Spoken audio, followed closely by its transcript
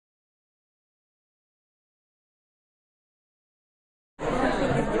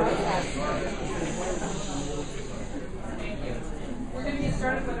We're going to get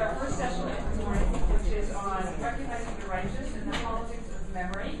started with our first session this morning, which is on recognizing the righteous and the politics of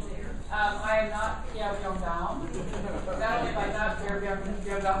memory. I am not Pierre Birnbaum. Not only am I not Pierre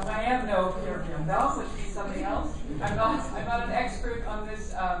Birnbaum, I am no Pierre Birnbaum, which means something else. I'm not an expert on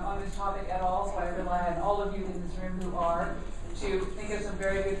this topic at all, so I rely on all of you in this room who are to think of some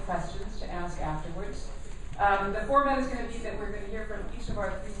very good questions to ask afterwards. The format is going to be that we're going to hear from each of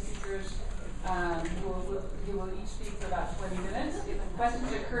our three speakers who will each speak for about 20 minutes. If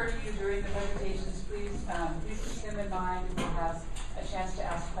questions occur to you during the presentations, please keep them in mind. We'll have a chance to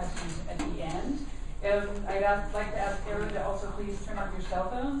ask questions at the end. I'd like to ask everyone to also please turn off your cell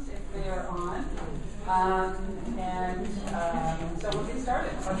phones if they are on. So we'll get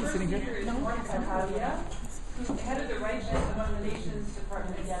started. Our first speaker is Mordecai, who's head of the Righteous Among the Nations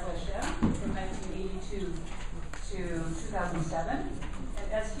Department at Vashem from 1982 to 2007.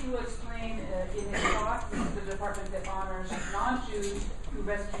 And as he will explain in his talk, this is the department that honors non-Jews who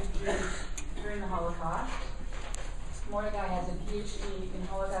rescued Jews during the Holocaust. Mordecai has a PhD in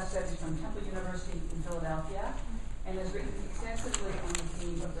Holocaust Studies from Temple University in Philadelphia and has written extensively on the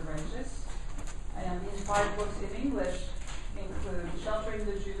theme of the righteous. And his 5 books in English include Sheltering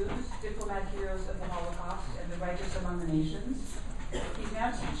the Jews, Diplomat Heroes of the Holocaust, and The Righteous Among the Nations. He's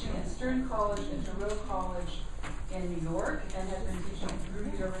now teaching at Stern College and Thoreau College in New York and has been teaching at Drew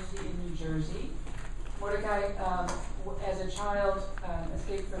University in New Jersey. Mordecai, as a child,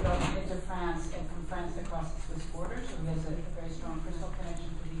 escaped rebellion into France and from France across the Swiss border, so he has a very strong personal connection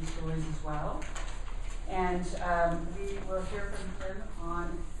to these stories as well. And we will hear from him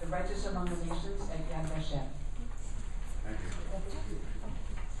on The Righteous Among the Nations at Yad Vashem. Thank you.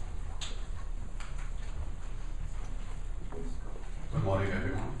 Good morning,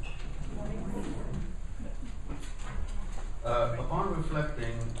 everyone. Upon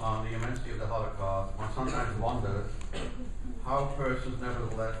reflecting on the immensity of the Holocaust, one sometimes wonders how persons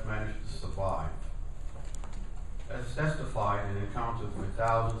nevertheless managed to survive. As testified in encounters with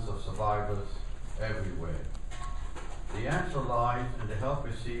thousands of survivors everywhere. The answer lies in the help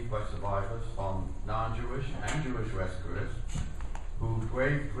received by survivors from non-Jewish and Jewish rescuers who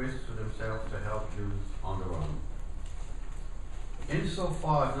braved risks to themselves to help Jews on their own.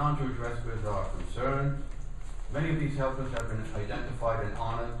 Insofar as non-Jewish rescuers are concerned, many of these helpers have been identified and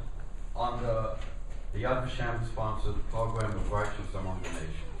honored under the Yad Vashem-sponsored program of Righteous Among the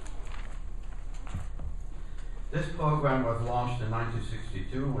Nations. This program was launched in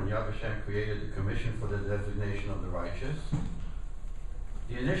 1962 when Yad Vashem created the Commission for the Designation of the Righteous.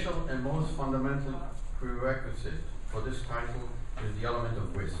 The initial and most fundamental prerequisite for this title is the element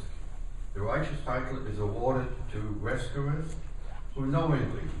of risk. The Righteous title is awarded to rescuers who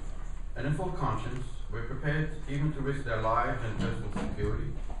knowingly and in full conscience were prepared even to risk their lives and personal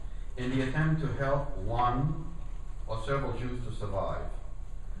security in the attempt to help one or several Jews to survive.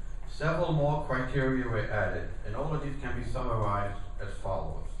 Several more criteria were added, and all of these can be summarized as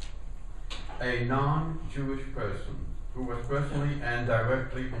follows. A non-Jewish person who was personally and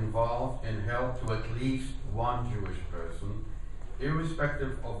directly involved in help to at least one Jewish person,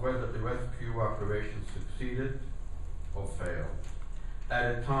 irrespective of whether the rescue operation succeeded or failed. At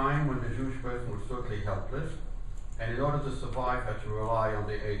a time when the Jewish person was totally helpless, and in order to survive had to rely on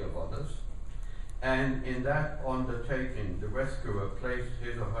the aid of others. And in that undertaking, the rescuer placed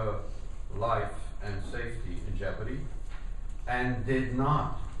his or her life and safety in jeopardy and did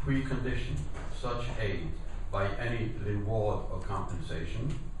not precondition such aid by any reward or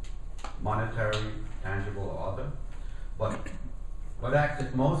compensation, monetary, tangible, or other, but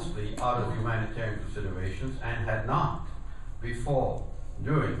acted mostly out of humanitarian considerations and had not, before,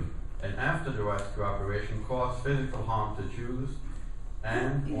 during, and after the rescue operation, caused physical harm to Jews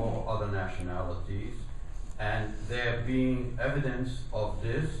and or other nationalities, and there being evidence of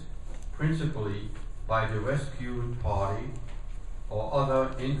this principally by the rescued party or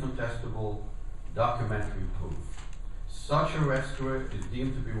other incontestable documentary proof. Such a rescuer is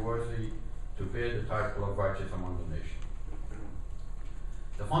deemed to be worthy to bear the title of Righteous Among the Nations.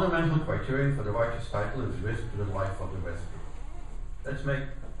 The fundamental criterion for the righteous title is risk to the life of the rescuer. Let's make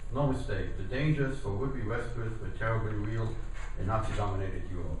no mistake, the dangers for would-be rescuers were terribly real in Nazi-dominated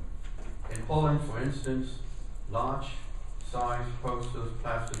Europe. In Poland, for instance, large-sized posters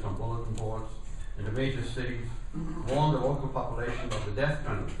plastered on bulletin boards in the major cities warned the local population of the death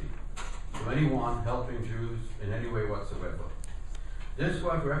penalty to anyone helping Jews in any way whatsoever. This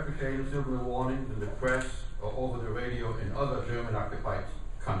was replicated similar warnings in the press or over the radio in other German-occupied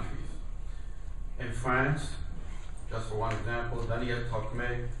countries. In France, just for one example, Daniel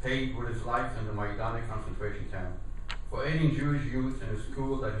Tocqueville paid with his life in the Majdanek concentration camp for aiding Jewish youth in a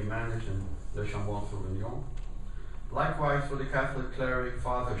school that he managed in Le Chambon-sur-Lignon. Likewise for the Catholic cleric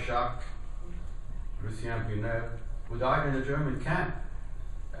Father Jacques Lucien Brunel, who died in a German camp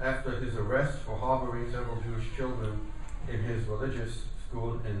after his arrest for harboring several Jewish children in his religious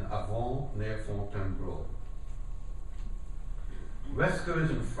school in Avon, near Fontainebleau. Rescuers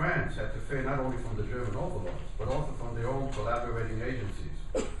in France had to fear not only from the German overlords, but also from their own collaborating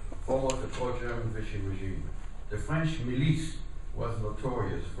agencies, followed the pro-German Vichy regime. The French milice was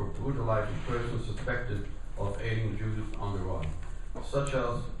notorious for brutalizing persons suspected of aiding Jews on the run, such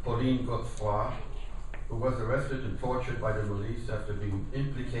as Pauline Godefroy, who was arrested and tortured by the milice after being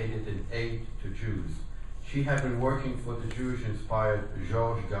implicated in aid to Jews. She had been working for the Jewish-inspired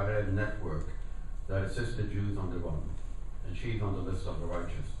Georges Garel network that assisted Jews on the run, and she's on the list of the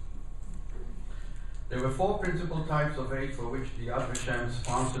righteous. There were 4 principal types of aid for which the Yad Vashem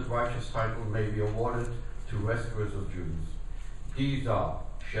sponsored righteous title may be awarded to rescuers of Jews. These are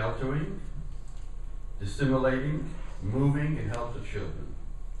sheltering, dissimulating, moving, and help to children.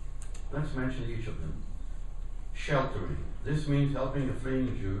 Let's mention each of them. Sheltering. This means helping a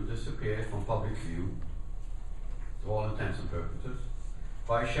fleeing Jew disappear from public view, to all intents and purposes,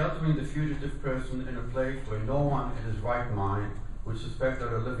 by sheltering the fugitive person in a place where no one in his right mind would suspect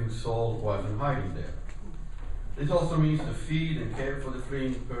that a living soul was in hiding there. This also means to feed and care for the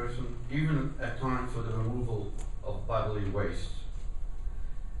fleeing person, even at times for the removal of bodily waste.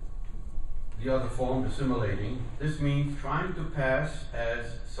 The other form, dissimulating, this means trying to pass as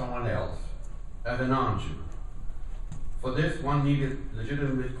someone else, as a non-Jew. For this, one needed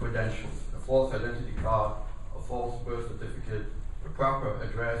legitimate credentials, a false identity card, a false birth certificate, a proper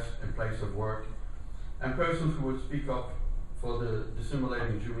address and place of work, and persons who would speak up for the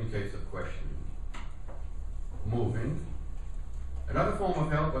dissimulating Jew in case of questioning. Moving. Another form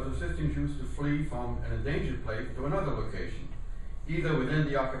of help was assisting Jews to flee from an endangered place to another location, either within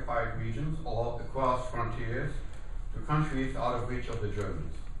the occupied regions or across frontiers to countries out of reach of the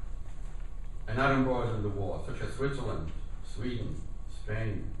Germans, and not embroiled in the war, such as Switzerland, Sweden,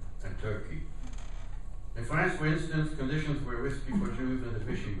 Spain, and Turkey. In France, for instance, conditions were risky for Jews in the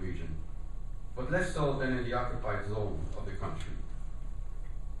Vichy region, but less so than in the occupied zone of the country.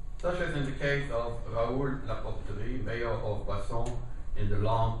 Such as in the case of Raoul Laporterie, mayor of Maison in the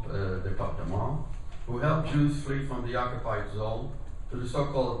Lampe department, who helped Jews flee from the occupied zone to the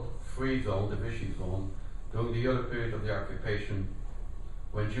so-called free zone, the Vichy zone, during the early period of the occupation,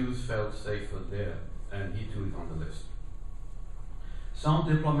 when Jews felt safer there, and he too is on the list. Some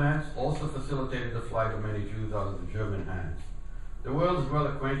diplomats also facilitated the flight of many Jews out of the German hands. The world is well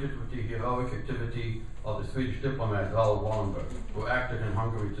acquainted with the heroic activity of the Swedish diplomat Raoul Wallenberg, who acted in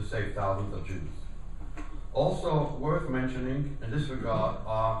Hungary to save thousands of Jews. Also worth mentioning in this regard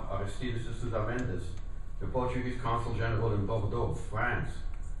are Aristides de Sousa Mendes, the Portuguese Consul General in Bordeaux, France,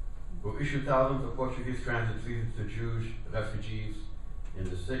 who issued thousands of Portuguese transit visas to Jewish refugees in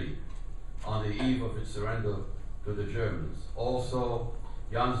the city on the eve of its surrender to the Germans. Also,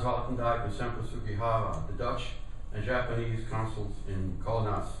 Jan Zwartendijk and Semper Sugihara, the Dutch and Japanese consuls in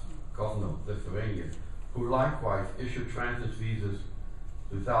Kovno, Lithuania, who likewise issued transit visas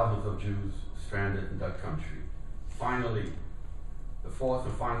to thousands of Jews stranded in that country. Finally, the 4th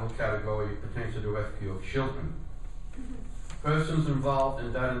and final category pertains to the rescue of children. Persons involved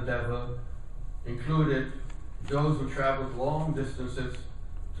in that endeavor included those who traveled long distances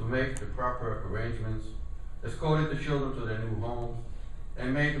to make the proper arrangements, escorted the children to their new homes,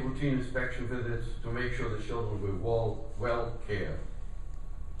 and made routine inspection visits to make sure the children were well cared.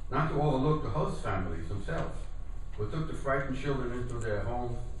 Not to overlook the host families themselves, who took the frightened children into their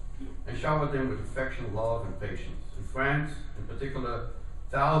homes and showered them with affection, love, and patience. In France, in particular,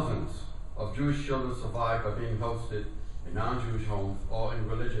 thousands of Jewish children survived by being hosted in non-Jewish homes or in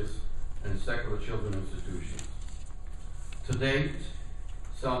religious and secular children institutions. To date,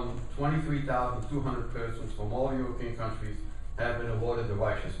 some 23,200 persons from all European countries have been awarded the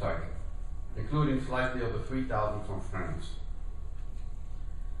righteous title, including slightly over 3,000 from France.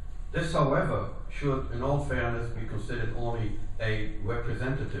 This, however, should, in all fairness, be considered only a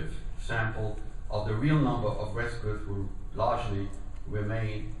representative sample of the real number of rescuers who largely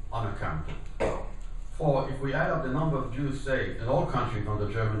remain unaccounted. For if we add up the number of Jews saved in all countries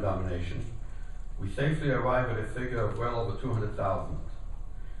under German domination, we safely arrive at a figure of well over 200,000.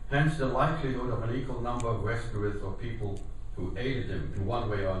 Hence the likelihood of an equal number of rescuers or people who aided them in one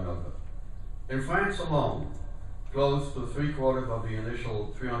way or another. In France alone, close to 3/4 of the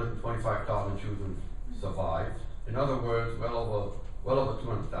initial 325,000 children survived. In other words, well over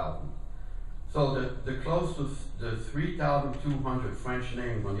 200,000. So the close to the 3,200 French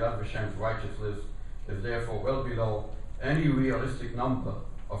names on Yad Vashem's righteous list is therefore well below any realistic number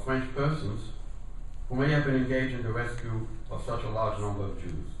of French persons who may have been engaged in the rescue of such a large number of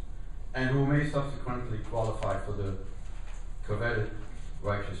Jews, and who may subsequently qualify for the coveted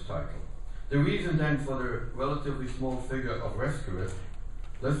righteous title. The reason then for the relatively small figure of rescuers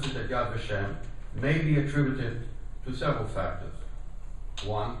listed at Yad Vashem may be attributed to several factors.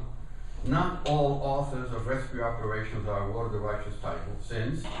 One, not all authors of rescue operations are awarded the righteous title,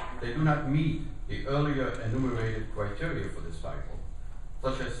 since they do not meet the earlier enumerated criteria for this title,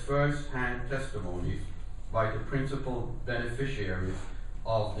 such as first-hand testimonies by the principal beneficiaries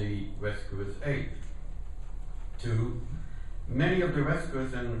of the rescuer's aid. Two, many of the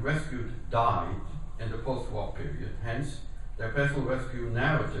rescuers and rescued died in the post-war period, hence their personal rescue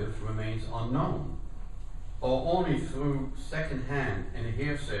narrative remains unknown, or only through second-hand and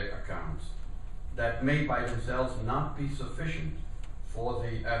hearsay accounts that may by themselves not be sufficient for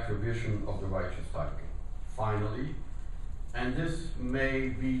the attribution of the righteous title. Finally, and this may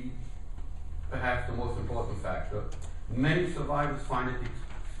be perhaps the most important factor, many survivors find it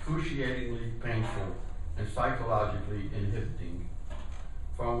excruciatingly painful and psychologically inhibiting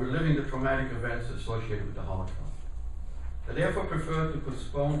from reliving the traumatic events associated with the Holocaust. They therefore prefer to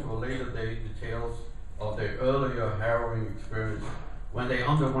postpone to a later date details of their earlier harrowing experience when they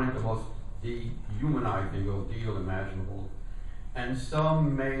underwent the most dehumanizing ordeal imaginable, and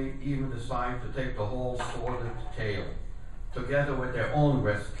some may even decide to take the whole sordid tale, together with their own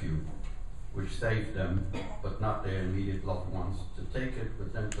rescue, which saved them, but not their immediate loved ones, to take it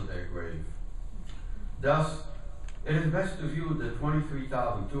with them to their grave. Thus, it is best to view the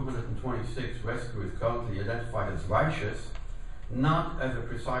 23,226 rescuers currently identified as righteous not as a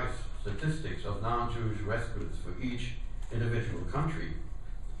precise statistics of non-Jewish rescuers for each individual country,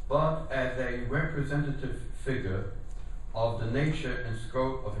 but as a representative figure of the nature and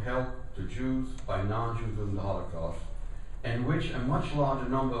scope of help to Jews by non-Jews in the Holocaust, in which a much larger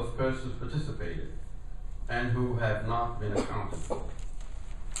number of persons participated and who have not been accounted for.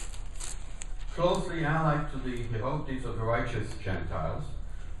 Closely allied to the heroic deeds of the righteous Gentiles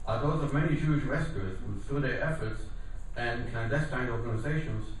are those of many Jewish rescuers who, through their efforts and clandestine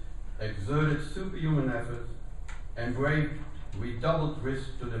organizations, exerted superhuman efforts and braved redoubled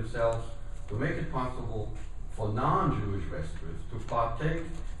risk to themselves to make it possible for non-Jewish rescuers to partake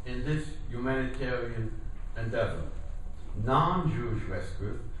in this humanitarian endeavor. Non-Jewish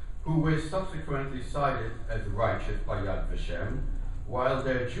rescuers who were subsequently cited as righteous by Yad Vashem, while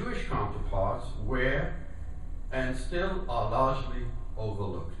their Jewish counterparts were and still are largely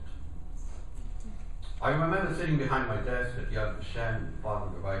overlooked. I remember sitting behind my desk at Yad Vashem, part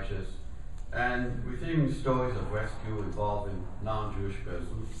of the righteous, and receiving stories of rescue involving non-Jewish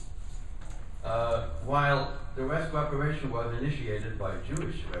persons, while the rescue operation was initiated by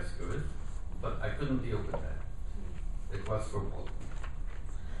Jewish rescuers, but I couldn't deal with that. It was forbidden.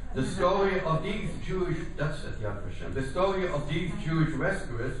 The story of these Jewish, that's at Yad Vashem, the story of these Jewish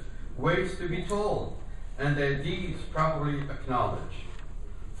rescuers waits to be told, and their deeds properly acknowledged.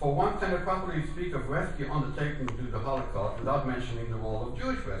 For one cannot properly speak of rescue undertaken through the Holocaust without mentioning the role of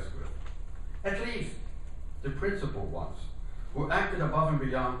Jewish rescuers, at least the principal ones, who acted above and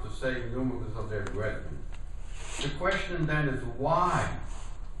beyond to save numerous of their brethren. The question then is why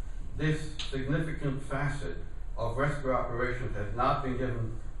this significant facet of rescue operations has not been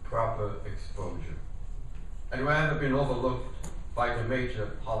given proper exposure, and rather been overlooked by the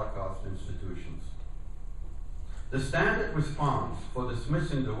major Holocaust institutions. The standard response for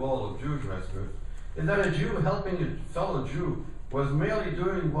dismissing the role of Jewish rescuers is that a Jew helping a fellow Jew was merely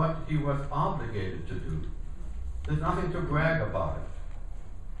doing what he was obligated to do. There's nothing to brag about it.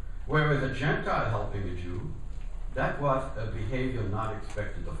 Whereas a Gentile helping a Jew, that was a behavior not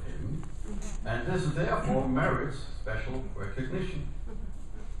expected of him, and this therefore merits special recognition.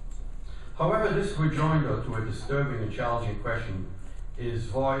 However, this rejoinder to a disturbing and challenging question is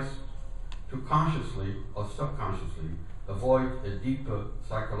voiced to consciously or subconsciously avoid a deeper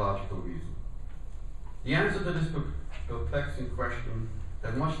psychological reason. The answer to this perplexing question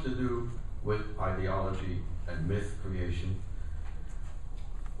has much to do with ideology and myth creation.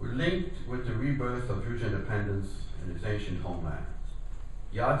 We're linked with the rebirth of Jewish independence in its ancient homeland.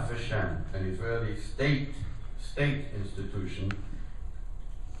 Yad Vashem, an Israeli state institution,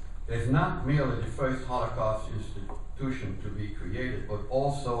 is not merely the first Holocaust institution to be created, but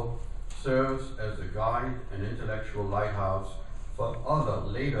also serves as a guide and intellectual lighthouse for other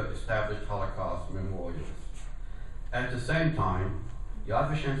later established Holocaust memorials. At the same time,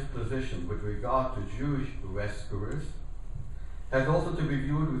 Yad Vashem's position with regard to Jewish rescuers has also to be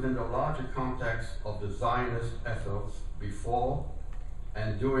viewed within the larger context of the Zionist ethos before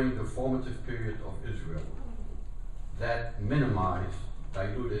and during the formative period of Israel. that minimized,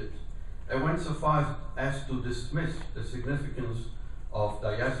 diluted, and went so far as to dismiss the significance of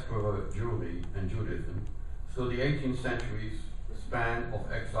diaspora Jewry and Judaism through the 18th century's span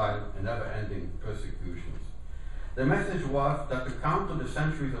of exile and never-ending persecutions. The message was that to counter the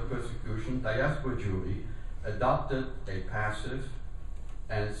centuries of persecution, diaspora Jewry adopted a passive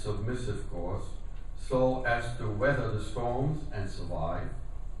and submissive course so as to weather the storms and survive,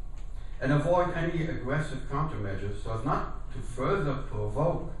 and avoid any aggressive countermeasures so as not to further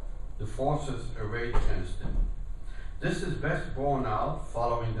provoke the forces arrayed against it. This is best borne out,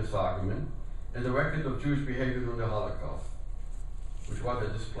 following this argument, in the record of Jewish behavior during the Holocaust, which was a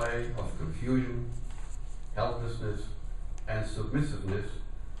display of confusion, helplessness, and submissiveness,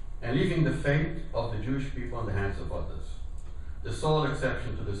 and leaving the fate of the Jewish people in the hands of others. The sole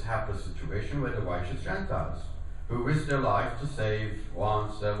exception to this hapless situation were the righteous Gentiles, who risked their life to save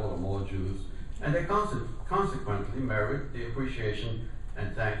one, several, or more Jews, and they consequently merit the appreciation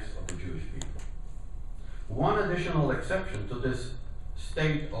and thanks of the Jewish people. One additional exception to this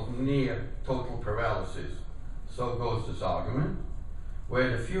state of near total paralysis, so goes this argument, were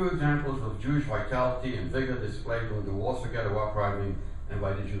the few examples of Jewish vitality and vigor displayed during the Warsaw Ghetto Uprising and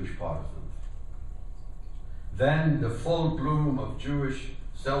by the Jewish partisans. Then the full bloom of Jewish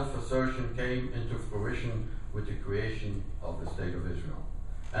self-assertion came into fruition with the creation of the State of Israel,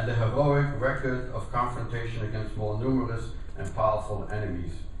 and the heroic record of confrontation against more numerous and powerful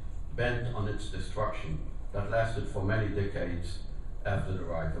enemies bent on its destruction that lasted for many decades after the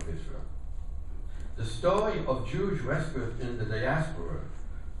rise of Israel. The story of Jews rescued in the diaspora,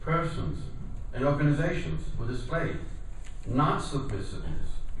 persons and organizations who displayed not submissiveness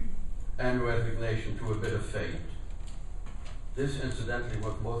and resignation to a bitter fate. This, incidentally,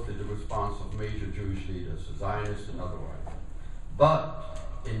 was mostly the response of major Jewish leaders, Zionists and otherwise. But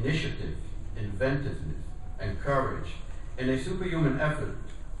initiative, inventiveness, and courage in a superhuman effort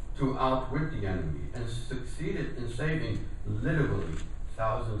to outwit the enemy, and succeeded in saving literally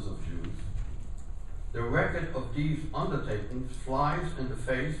thousands of Jews. The record of these undertakings flies in the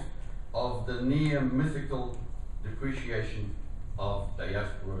face of the near mythical depreciation of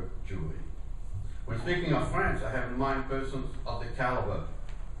diaspora Jewry. When speaking of France, I have in mind persons of the caliber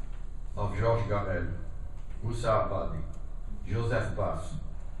of Georges Garel, Moussa Abadi, Joseph Bass,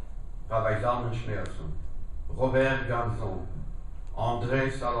 Rabbi Zalman Schneerson, Robert Ganzon,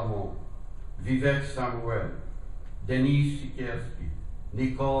 André Salomon, Vivek Samuel, Denis Sikorski,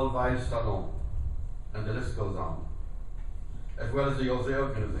 Nicole Weiss-Salon, and the list goes on, as well as the Jose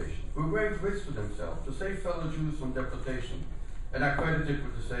organization, who raised risks to themselves to save fellow Jews from deportation and are credited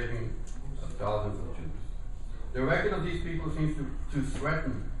with the saving of thousands of Jews. The record of these people seems to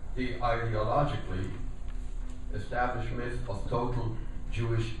threaten the ideologically established myth of total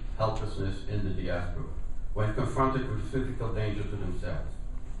Jewish helplessness in the diaspora when confronted with physical danger to themselves.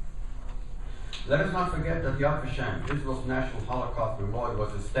 Let us not forget that Yad Vashem, Israel's national Holocaust memorial,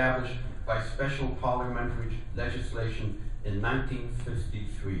 was established by special parliamentary legislation in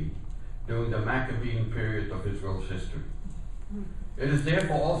 1953, during the Maccabean period of Israel's history. It is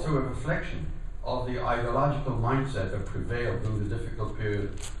therefore also a reflection of the ideological mindset that prevailed during the difficult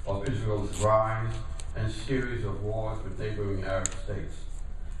period of Israel's rise and series of wars with neighboring Arab states.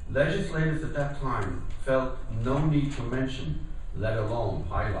 Legislators at that time felt no need to mention, let alone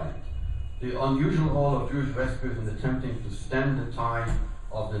highlight, the unusual role of Jewish rescuers in attempting to stem the tide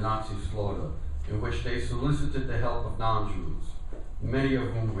of the Nazi slaughter, in which they solicited the help of non-Jews, many of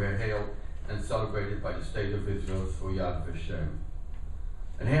whom were hailed and celebrated by the State of Israel through Yad Vashem.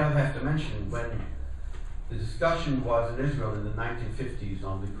 And here I have to mention, when the discussion was in Israel in the 1950s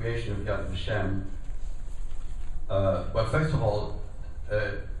on the creation of Yad Vashem, well, first of all,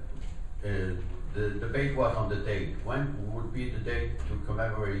 the debate was on the date. When would be the date to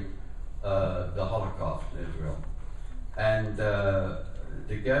commemorate the Holocaust in Israel? And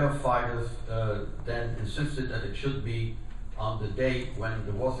the ghetto fighters then insisted that it should be on the date when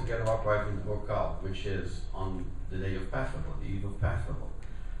the Warsaw Ghetto Uprising broke out, which is on the day of Passover, the eve of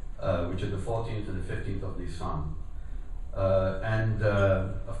Passover, which is the 14th and the 15th of Nisan. And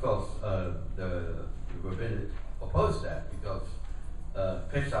of course, the rabbinate opposed that because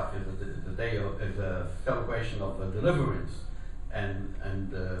Pesach is a celebration of deliverance,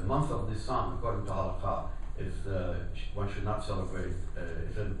 and the month of Nisan, according to Halakha, is one should not celebrate.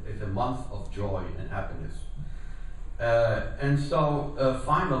 It's a month of joy and happiness. And so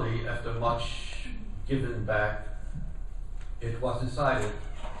finally, after much given back, it was decided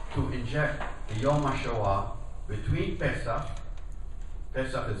to inject the Yom HaShoah between Pesach.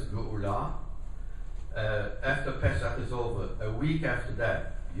 Pesach is Geula. After Pesach is over, a week after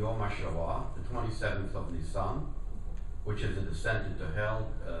that, Yom HaShoah, the 27th of Nisan, which is a descent into hell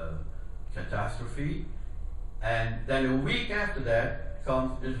catastrophe. And then a week after that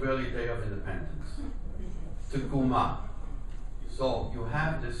comes Israeli Day of Independence, Tekuma. So you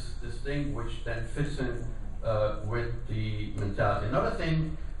have this thing which then fits in with the mentality. Another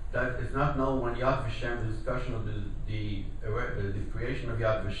thing that is not known when Yad Vashem, the discussion of the creation of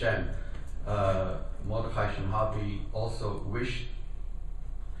Yad Vashem, Mordecai also wished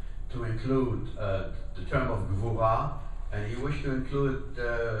to include the term of Gvura, and he wished to include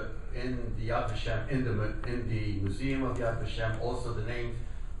in the Yad Vashem, in the museum of Yad Vashem, also the names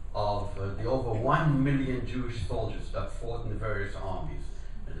of the over 1 million Jewish soldiers that fought in the various armies,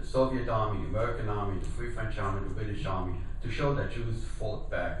 the Soviet army, the American army, the Free French army, the British army, to show that Jews fought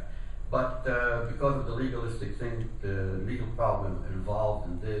back. But because of the legalistic thing, the legal problem involved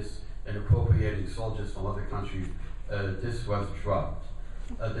in this, in appropriating soldiers from other countries, this was dropped.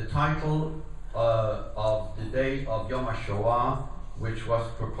 The title of the day of Yom HaShoah, which was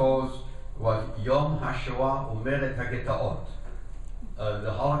proposed, was Yom HaShoah Umeret HaGetaot,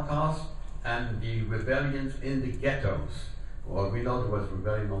 the Holocaust and the rebellions in the ghettos. Well, we know there was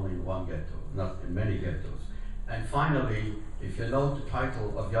rebellion only in one ghetto, not in many ghettos. And finally, if you note the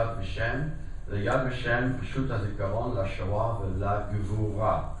title of Yad Vashem, the Yad Vashem, Peshut HaZikaron LaShoah Ve'la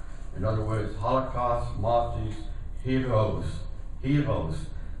Gevura. In other words, Holocaust, martyrs, heroes.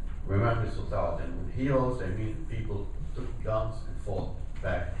 Remembrance of that. And with heroes, they mean people who took guns and fought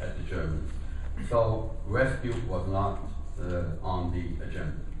back at the Germans. So rescue was not on the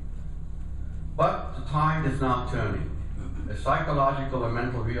agenda. But the tide is now turning. A psychological and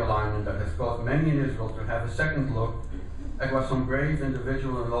mental realignment that has caused many in Israel to have a second look at what some brave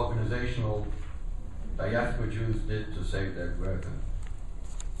individual and organizational diaspora Jews did to save their brethren.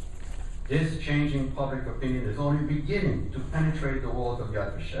 This changing public opinion is only beginning to penetrate the walls of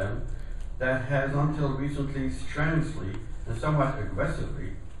Yad Vashem that has until recently strenuously and somewhat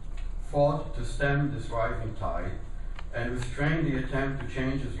aggressively fought to stem this rising tide and restrain the attempt to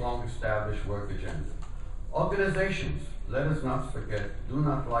change its long-established work agenda. Organizations, let us not forget, do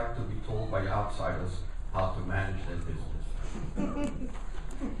not like to be told by outsiders how to manage their business.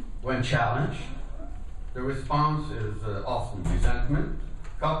 When challenged, the response is often resentment,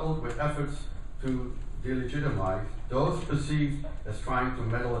 coupled with efforts to delegitimize those perceived as trying to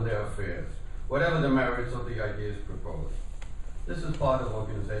meddle in their affairs, whatever the merits of the ideas proposed. This is part of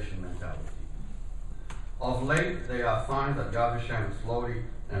organization mentality. Of late, they are signs that Yad Vashem is slowly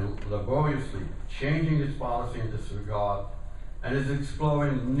and laboriously changing its policy in this regard and is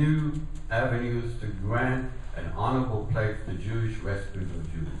exploring new avenues to grant an honorable place to Jewish rescuers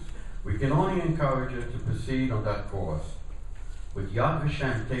of Jews. We can only encourage it to proceed on that course. With Yad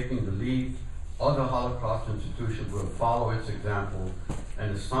Vashem taking the lead, other Holocaust institutions will follow its example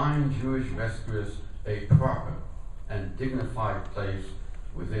and assign Jewish rescuers a proper and dignified place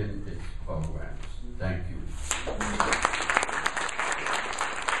within its programs. Thank you.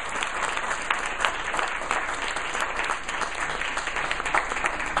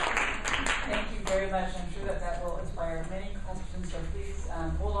 Thank you very much. I'm sure that will inspire many questions, so please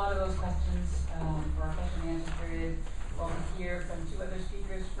hold on to those questions for our question and answer period. We'll hear from two other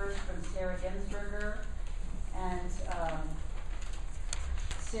speakers. First from Sarah Gensburger. And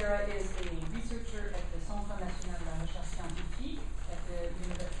Sarah is a researcher at the Centre National de la Recherche Scientifique at the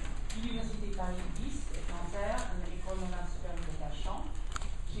Université Paris X-Nanterre and the Ecole Normale de Cachan.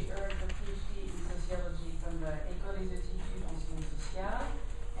 She earned her PhD in sociology from the Ecole en sciences sociales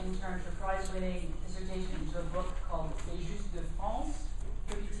and turned her prize-winning dissertation into a book called Les Justes de France,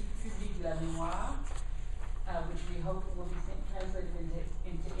 Politique publique de la mémoire, which we hope will be translated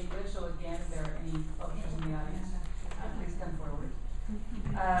into English. So again, if there are any publishers in the audience, please come forward.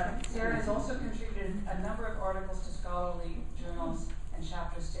 Sarah has also contributed a number of articles to scholarly journals and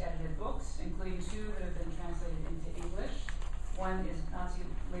chapters to edited books, including two that have been translated into English. One is Nazi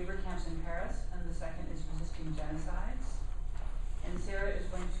labor camps in Paris, and the second is Resisting Genocides. And Sarah is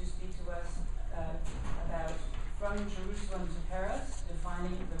going to speak to us about From Jerusalem to Paris,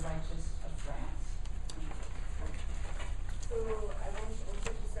 Defining the Righteous of France. So I want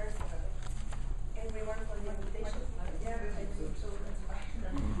also to start everyone for the invitation. Yeah, I think so. That's fine.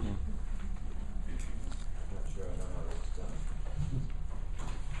 I'm not sure I know how that's done.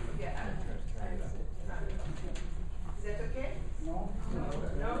 Yeah. Is that okay? No.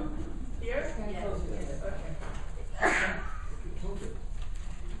 No? Here? Yes. Okay.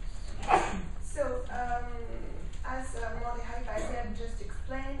 So, as Mordecai Paldiel just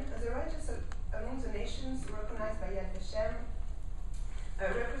explained, the righteous among the nations recognized by Yad Vashem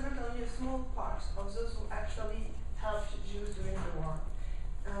represent only a small part of those who actually helped Jews during the war.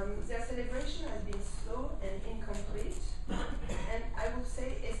 Their celebration has been slow and incomplete,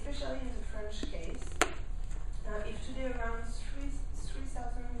 especially in the French case. If today around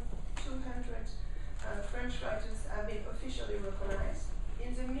 3,200 French writers have been officially recognized,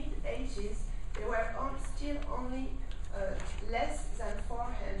 in the mid-80s there were still only less than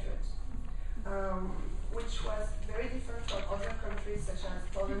 400, which was very different from other countries such as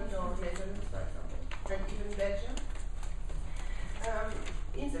Poland or Netherlands, for example, and even Belgium.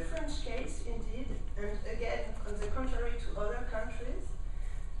 In the French case, indeed, and again, on the contrary to other countries,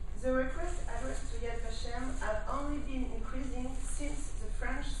 the requests addressed to Yad Vashem have only been increasing since the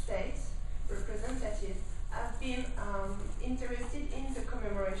French state representatives have been interested in the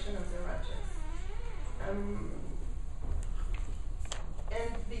commemoration of the righteous.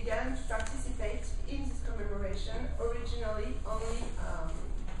 And began to participate in this commemoration, originally only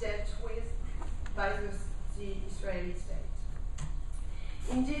dealt with by the Israeli state.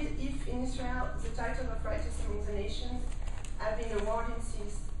 Indeed, if in Israel the title of Righteous Among the Nations had been awarded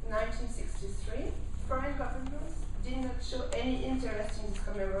since 1963, foreign governments did not show any interest in this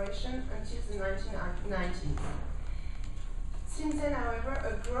commemoration until the 1990s. Since then, however,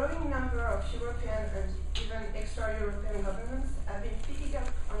 a growing number of European and even extra-European governments have been picking up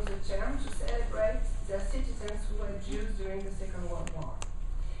on the term to celebrate their citizens who were Jews during the Second World War.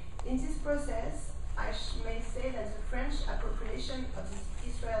 In this process, I may say that the French appropriation of this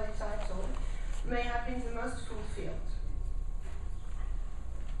Israeli title may have been the most fulfilled.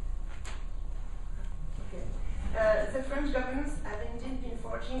 The French governments have indeed been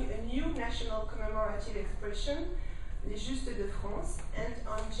forging a new national commemorative expression, Les Justes de France, and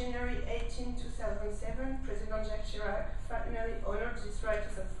on January 18, 2007, President Jacques Chirac finally honored these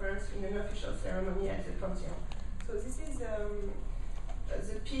writers of France in an official ceremony at the Panthéon. So this is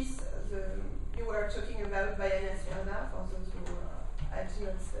the piece you were talking about by Anna Sverda, for those who had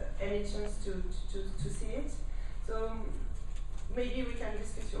not any chance to see it. So maybe we can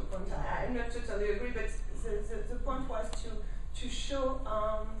discuss your point. I'm not totally agree, but the point was to show,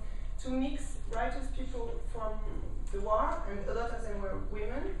 to mix righteous people from the war, and a lot of them were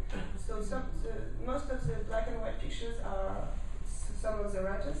women. So most of the black and white pictures are some of the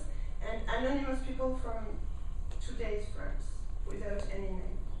righteous, and anonymous people from today's France, without any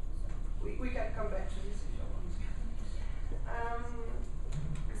name. We can come back to this if you want.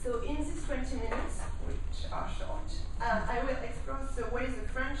 So in these 20 minutes, which are short, I will explore the way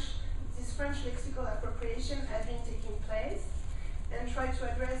this French lexical appropriation has been taking place, and try to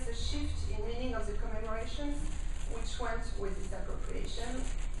address the shift in meaning of the commemorations which went with this appropriation,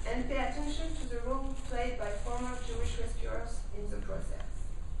 and pay attention to the role played by former Jewish rescuers in the process.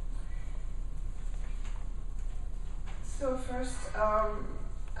 So first,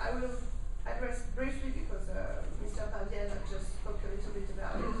 I will address briefly, because Mr. Paldiel just spoke a little bit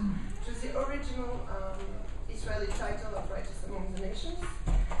about it, to the original Israeli title of Righteous Among the Nations,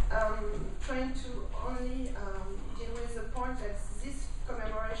 trying to only deal with the point that this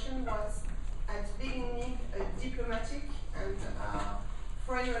commemoration was at the beginning a diplomatic and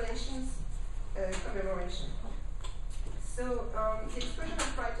foreign relations commemoration. So the expression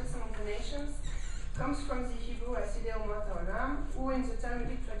of Righteous Among the Nations comes from the Hebrew Hasidei Umat Haolam, who in the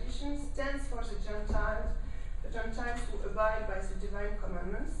Talmudic tradition stands for the Gentiles who abide by the divine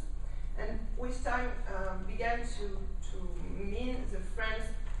commandments, and with time began to mean the friends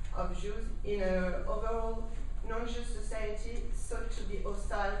of Jews in an overall non-Jew society thought to be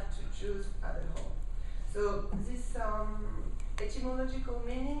hostile to Jews as a whole. So this etymological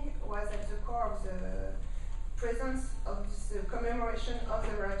meaning was at the core of the presence of this commemoration of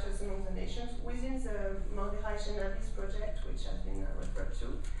the righteous among the nations within the Mordecai project, which has been referred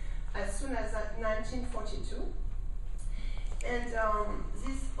to, as soon as 1942. And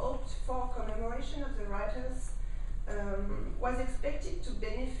this hoped for commemoration of the writers was expected to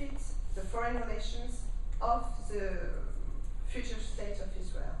benefit the foreign relations of the future state of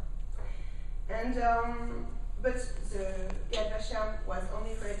Israel. And but the Yad Vashem was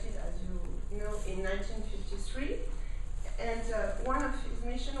only created, as you know, in 1953, and one of his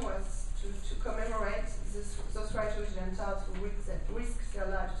missions was to commemorate those righteous Gentiles who risk their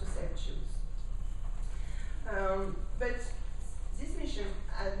lives to save Jews. But this mission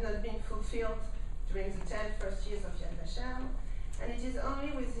has not been fulfilled during the 10 first years of Yad Vashem, and it is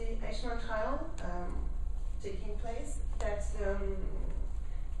only with the X-Nanterre trial taking place that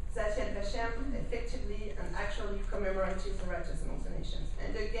Yad Vashem effectively and actually commemorated the righteous among the nations.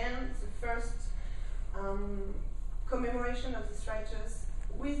 And again, the first commemoration of these righteous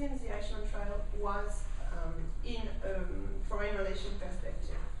within the Eichmann trial was in a foreign relation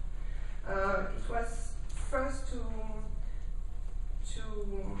perspective. It was first to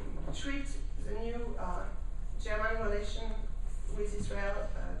treat the new German relation with Israel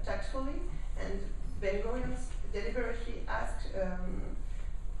tactfully, and Ben-Gurion deliberately asked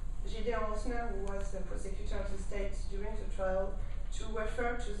Gideon Osner, who was the prosecutor of the state during the trial, to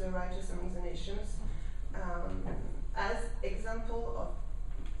refer to the righteous among the nations as example of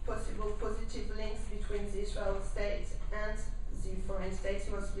possible positive links between the Israel state and the foreign states,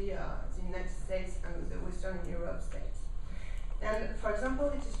 mostly the United States and the Western Europe states. And for example,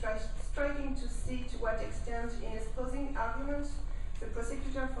 it is striking to see to what extent in his closing arguments the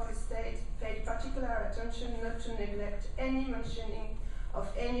prosecutor for his state paid particular attention not to neglect any mentioning of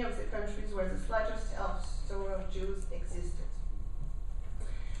any of the countries where the slightest help toward Jews existed.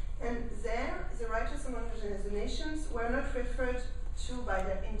 And there, the righteous among the nations were not referred to by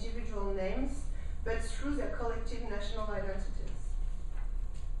their individual names, but through their collective national identities.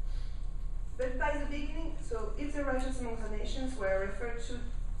 But by the beginning, so if the righteous among the nations were referred to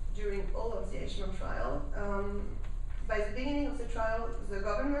during all of the Eichmann trial, by the beginning of the trial, the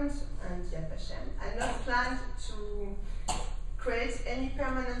government and Yad Vashem had not planned to create any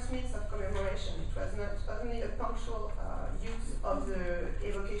permanent means of commemoration. It was not only a punctual use of the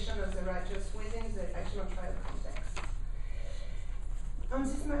evocation of the righteous within the Eichmann trial context. On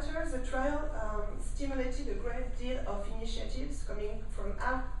this matter, the trial stimulated a great deal of initiatives coming from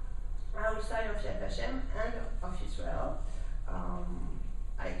outside of Yad Vashem and of Israel.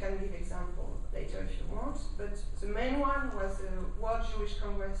 I can give example later if you want, but the main one was the World Jewish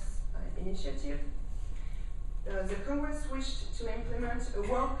Congress initiative. The Congress wished to implement a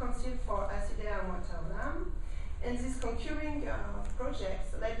World Council for Hasidei Amot HaOlam, and these concurring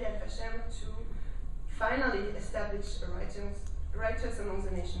projects led Yad Vashem to finally establish a Righteous Among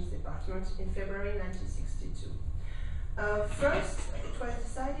the Nations department in February 1962. First, it was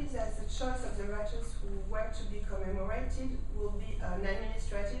decided that the choice of the righteous who were to be commemorated will be an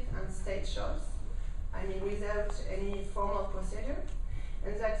administrative and state choice, I mean without any formal procedure,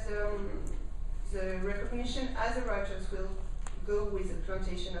 and that the recognition as a righteous will go with the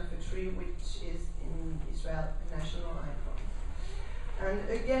plantation of a tree, which is in Israel a national icon. And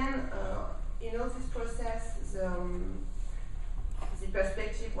again, in all this process, the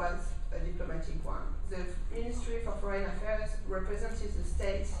perspective was a diplomatic one. The Ministry for Foreign Affairs represented the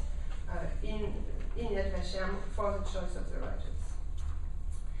state in Yad Vashem for the choice of the righteous.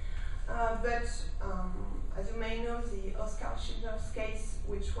 But as you may know, the Oscar Schindler's case,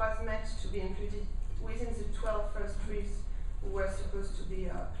 which was meant to be included within the 12 first trees who were supposed to be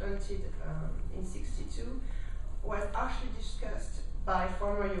planted in '62, was harshly discussed by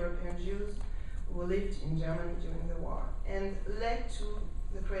former European Jews who lived in Germany during the war, and led to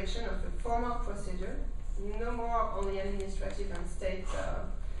the creation of a formal procedure, no more only administrative and state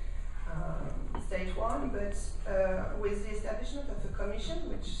one, but with the establishment of a commission,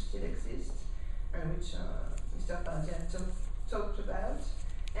 which still exists, and which Mr. Paldiel talked about,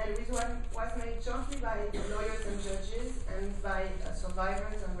 and which was made jointly by lawyers and judges and by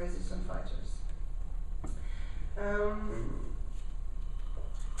survivors and resistance fighters.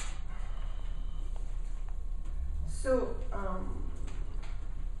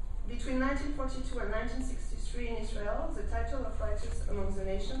 Between 1942 and 1963 in Israel, the title of Righteous Among the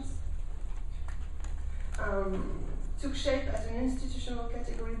Nations took shape as an institutional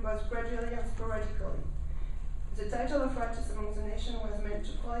category both gradually and sporadically. The title of Righteous Among the Nations was meant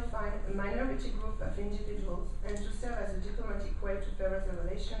to qualify a minority group of individuals and to serve as a diplomatic way to further the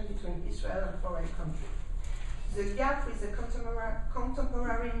relation between Israel and foreign countries. The gap with the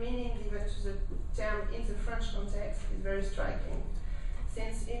contemporary meaning given to the term in the French context is very striking,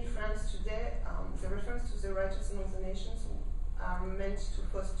 since in France today, the reference to the righteous among the nations are meant to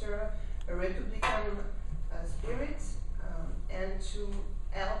foster a republican spirit and to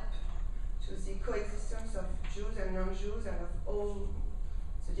help to the coexistence of Jews and non-Jews and of all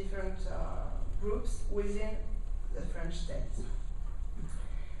the different groups within the French state.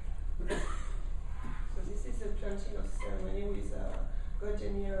 So this is the planting of ceremony with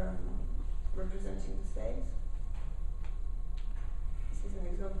Godemir representing the state. This is an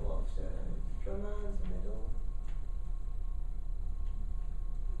example of the diploma and the medal.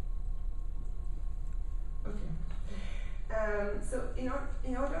 Okay. So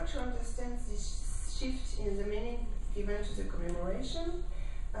in order to understand this shift in the meaning given to the commemoration,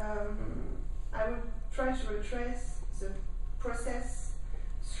 I will try to retrace the process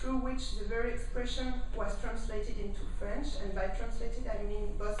through which the very expression was translated into French, and by translated I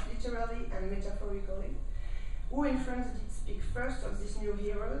mean both literally and metaphorically. Who in France did speak first of these new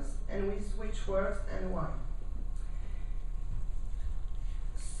heroes, and with which words and why?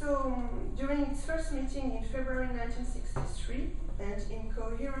 So, during its first meeting in February 1963, and in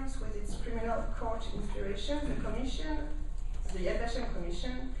coherence with its criminal court inspiration, the Commission the Yad Vashem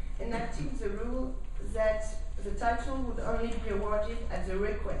Commission enacted the rule that the title would only be awarded at the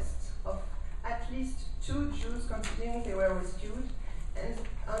request of at least 2 Jews considering they were rescued and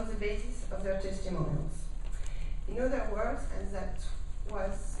on the basis of their testimonials. In other words, and that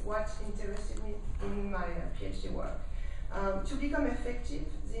was what interested me in my PhD work, to become effective,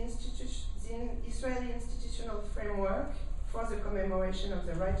 the Israeli institutional framework for the commemoration of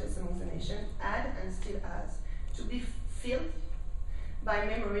the righteous among the nations had and still has to be filled by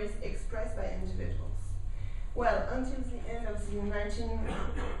memories expressed by individuals. Well, until the end of the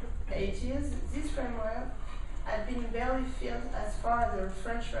 1980s, this framework had been barely filled as far as the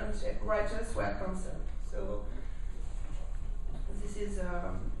French writers were concerned. So this is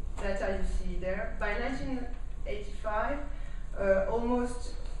data you see there. By 1985,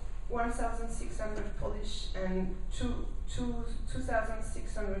 almost 1,600 Polish and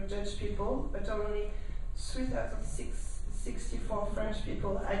 2,600 Dutch people, but only 3,064 French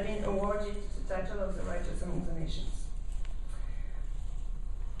people had been awarded the title of the Righteous Among the Nations.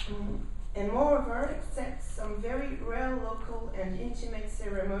 And moreover, except some very rare local and intimate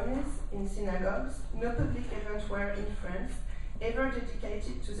ceremonies in synagogues, no public events were in France ever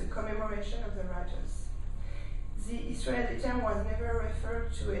dedicated to the commemoration of the righteous. The Israeli term was never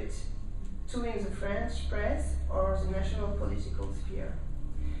referred to in the French press or the national political sphere.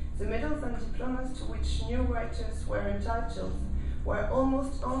 The medals and diplomas to which new writers were entitled were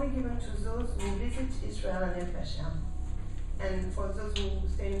almost only given to those who visit Israel and Yad Vashem. And for those who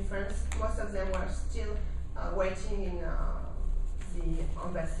stay in France, most of them were still waiting in the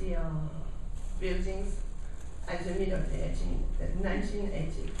embassy buildings at the middle of the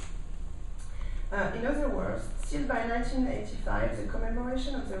 1980s. In other words, still by 1985, the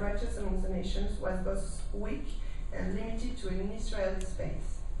commemoration of the righteous among the nations was both weak and limited to an Israeli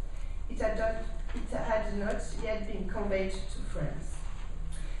space. It had not yet been conveyed to France.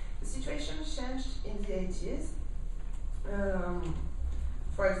 The situation changed in the 80s.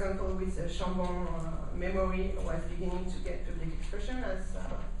 For example, with the Chambon memory was beginning to get public expression, as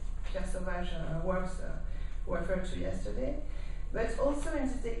Pierre Sauvage works referred to yesterday. But also in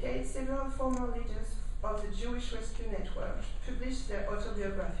this decade, several former leaders of the Jewish Rescue Network published their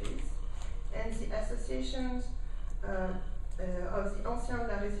autobiographies, and the associations of the Anciens de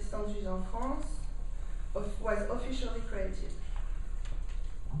la Résistance Juive en France was officially created.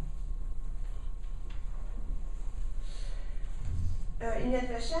 In Yad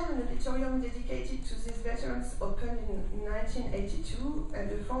Vashem, an auditorium dedicated to these veterans opened in 1982, and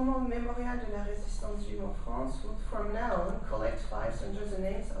the formal Mémorial de la Résistance Juive en France would from now on collect files under the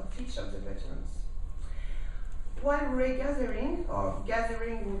names of each of the veterans. While regathering, or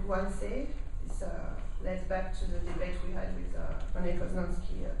gathering would one say, this leads back to the debate we had with René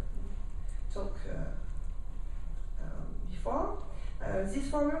Poznański talk before, these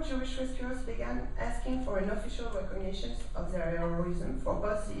former Jewish rescuers began asking for an official recognition of their heroism for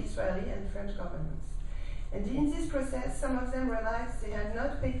both the Israeli and French governments. And in this process, some of them realized they had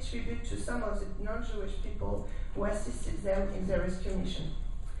not paid tribute to some of the non-Jewish people who assisted them in their rescue mission.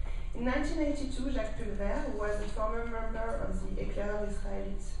 In 1982, Jacques Pulver, who was a former member of the Ecole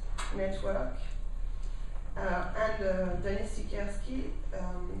Israelite network, and Denis Sikorski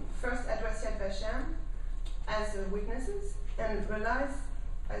first addressed Yad Vashem as witnesses and realized,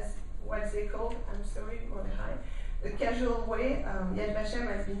 as what they called, I'm sorry, Mordecai, the casual way Yad Vashem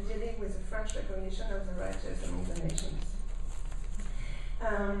has been dealing with the French recognition of the righteous among the nations.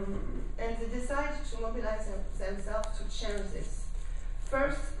 And they decided to mobilize themselves to change this.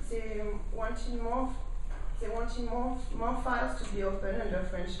 First, they wanted more files to be opened under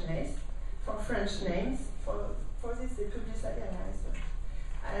French names, for French names. For this, they publicized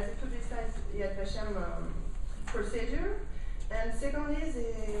Yad Vashem procedure. And secondly,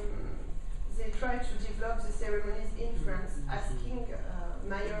 they tried to develop the ceremonies in France, asking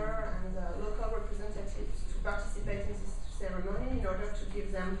mayor and local representatives to participate in this ceremony in order to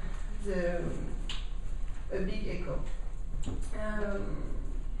give them a big echo.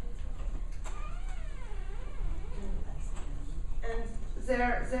 And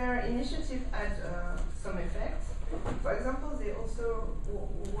their initiative had some effect. For example, they also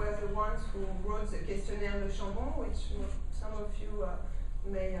were the ones who wrote the Questionnaire de Chambon, which some of you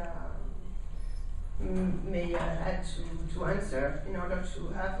may had to answer in order to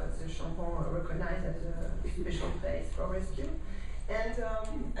have the Chambon recognized as a special place for rescue. And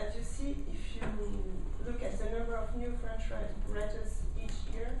as you see, if you look at the number of new French writers each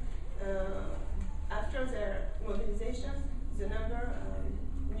year, after their mobilization, the number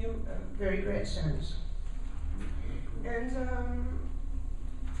knew a very great change. And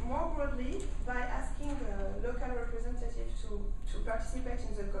more broadly, by asking local representatives to participate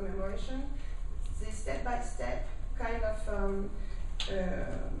in the commemoration, they step-by-step kind of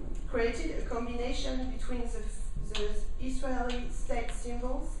created a combination between the Israeli state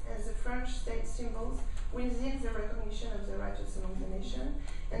symbols and the French state symbols within the recognition of the righteous among the nation,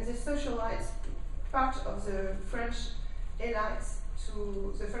 and they socialized part of the French elites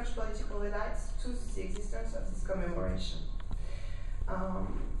to the French political elites to the existence of this commemoration.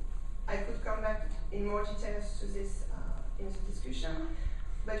 I could come back in more details to this in the discussion,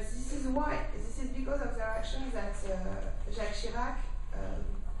 but this is why. This is because of their actions that Jacques Chirac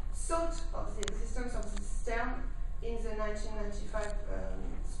thought of the existence of this term in the 1995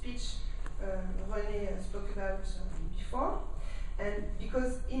 speech René spoke about before. And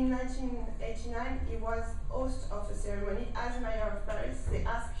because in 1989 he was host of a ceremony as mayor of Paris, they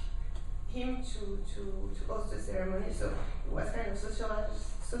asked him to host the ceremony, so it was kind of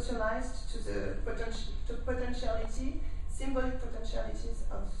socialized to the potentiality, symbolic potentialities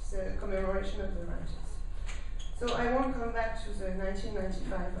of the commemoration of the righteous. So I won't come back to the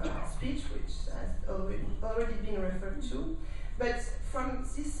 1995 speech, which has already been referred to, but from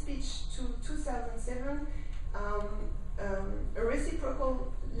this speech to 2007, a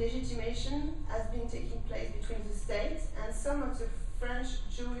reciprocal legitimation has been taking place between the states and some of the French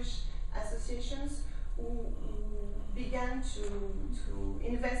Jewish associations who began to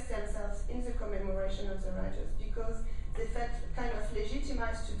invest themselves in the commemoration of the righteous because they felt kind of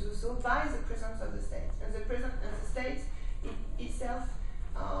legitimized to do so by the presence of the state. And the state itself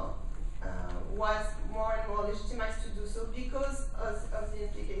was more and more legitimized to do so because of the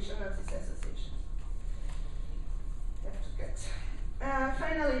implication of this association.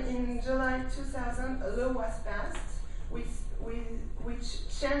 Finally, in July 2000, a law was passed which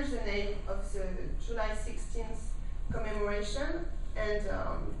changed the name of the July 16th commemoration and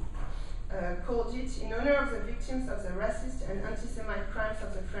called it in honor of the victims of the racist and anti-Semite crimes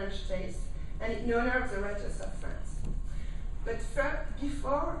of the French state and in honor of the righteous of France. But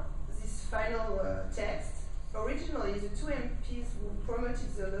before this final text, originally the two MPs who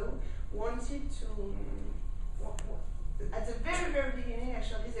promoted the law wanted to at the very, very beginning,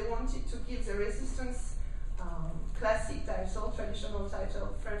 actually, they wanted to give the resistance classic title, traditional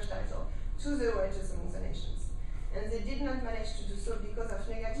title, French title, to the righteous among the nations. And they did not manage to do so because of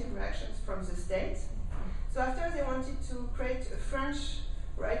negative reactions from the state. So after they wanted to create a French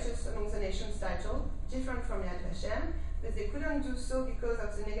righteous among the nations title, different from Yad Vashem, but they couldn't do so because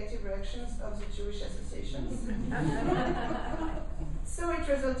of the negative reactions of the Jewish associations. So it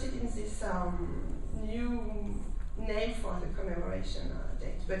resulted in this new name for the commemoration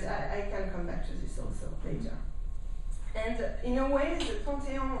date, but I can come back to this also later. And in a way, the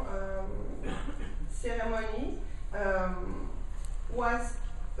Panthéon ceremony was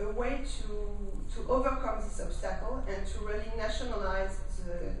a way to overcome this obstacle and to really nationalize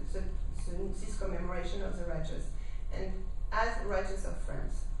this commemoration of the righteous, and as righteous of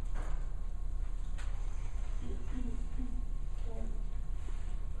France.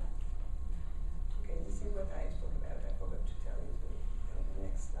 Okay, this is what I spoke about. I forgot to tell you on the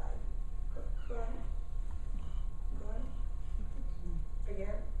next slide. Go on.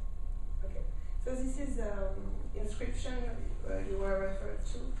 Again? Okay. So this is inscription you were referred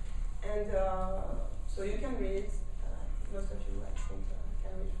to, and so you can read it. Most of you, I think,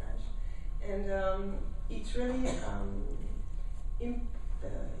 can read French, and it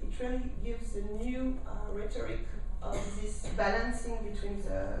really gives a new rhetoric of this balancing between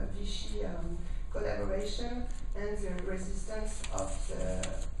the Vichy collaboration and the resistance of the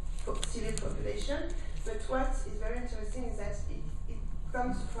civil population. But what is very interesting is that it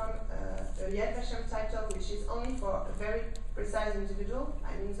comes from a Yad Vashem title, which is only for a very precise individual.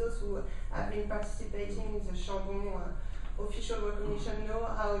 I mean, those who have been participating in the Chambon official recognition know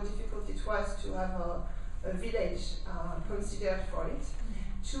how difficult it was to have a village considered for it,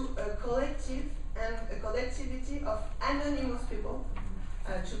 to a collective and a collectivity of anonymous people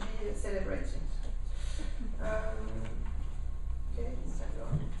to be celebrated. Okay, so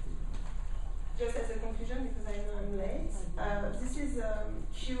just as a conclusion, because I know I'm late, this is a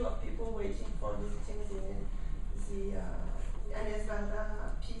queue of people waiting for visiting the Agnès Varda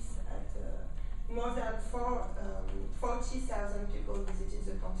piece at more than 40,000 people visited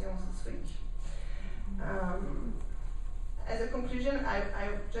the Panthéon this week. As a conclusion, I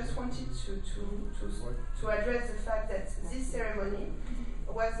just wanted to address the fact that this ceremony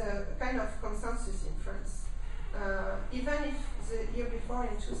was a kind of consensus in France. Even if the year before,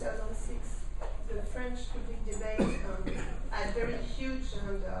 in 2006, the French public debate had very huge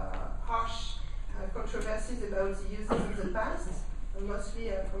and harsh controversies about the uses of the past,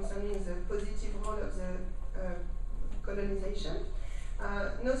 mostly concerning the positive role of the colonization.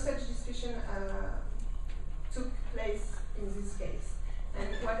 No such discussion took place in this case. And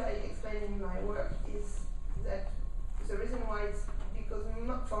what I explain in my work is that the reason why it's because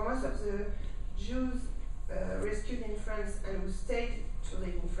for most of the Jews rescued in France and who stayed to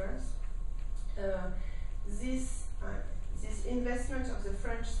live in France, this investment of the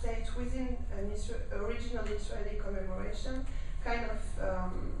French state within an original Israeli commemoration kind of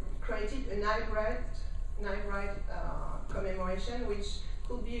created an hybrid commemoration which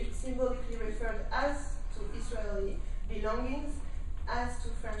could be symbolically referred as to Israeli belongings as to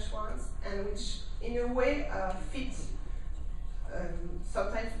French ones, and which in a way fit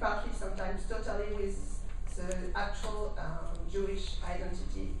sometimes partly, sometimes totally with the actual Jewish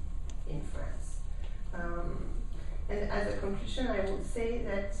identity in France. And as a conclusion, I would say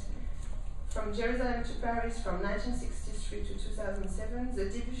that from Jerusalem to Paris from 1963 to 2007, the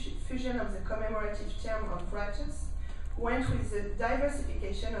diffusion of the commemorative term of righteous went with the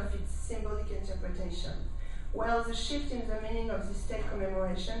diversification of its symbolic interpretation, while the shift in the meaning of the state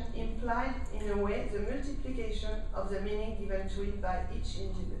commemoration implied, in a way, the multiplication of the meaning given to it by each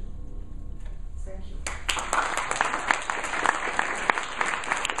individual. Thank you.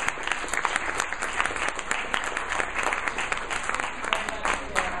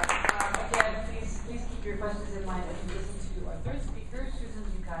 Your questions in mind as you listen to our third speaker, Susan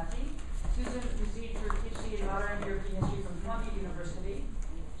Zuccotti. Susan received her PhD in modern European history from Columbia University.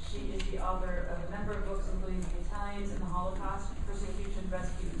 She is the author of a number of books, including The Italians and the Holocaust, Persecution,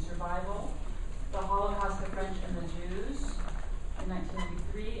 Rescue, and Survival, The Holocaust, the French, and the Jews, in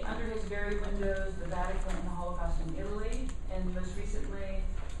 1993, Under His Very Windows, The Vatican and the Holocaust in Italy, and most recently,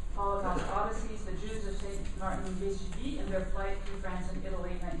 Holocaust Odysseys, The Jews of St. Martin Vesuvie and Their Flight Through France and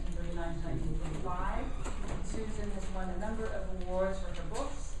Italy, 1939 to 1945. Susan has won a number of awards for her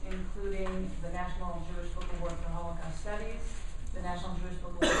books, including the National Jewish Book Award for Holocaust Studies, the National Jewish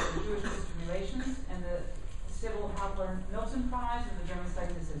Book Award for Jewish-Christian Relations, and the Sybil Halpern-Milton Prize of the German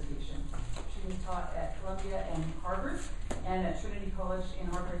Studies Association. She has taught at Columbia and Harvard, and at Trinity College in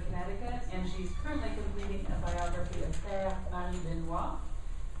Hartford, Connecticut, and she's currently completing a biography of Père Benoît,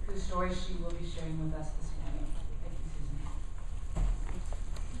 whose story she will be sharing with us this morning. Thank you, Susan.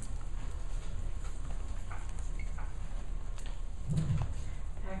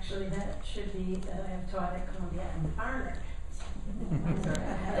 Actually, that should be that I have taught at Columbia and Barnard.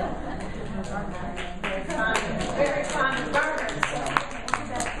 Very fond of Barnard, so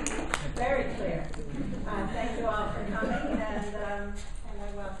that's very clear. Thank you all for coming, and I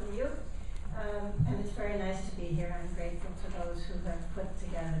welcome you. And it's very nice to be here. I'm grateful to those who have put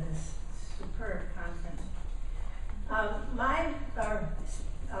together this superb conference. My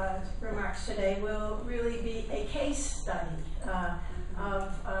remarks today will really be a case study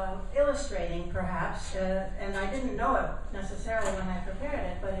of illustrating, perhaps, and I didn't know it necessarily when I prepared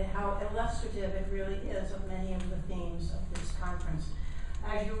it, but how illustrative it really is of many of the themes of this conference.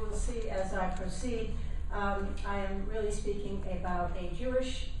 As you will see as I proceed, I am really speaking about a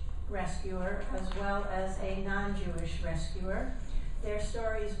Jewish rescuer as well as a non-Jewish rescuer. Their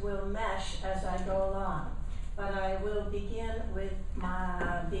stories will mesh as I go along, but I will begin with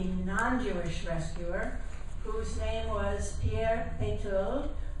the non-Jewish rescuer, whose name was Pierre,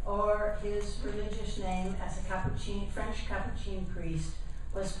 or his religious name as a French Capuchin priest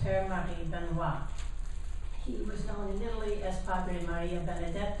was Père Marie Benoît. He was known in Italy as Padre Maria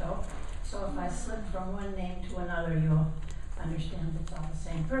Benedetto, so if I slip from one name to another, you'll understand it's all the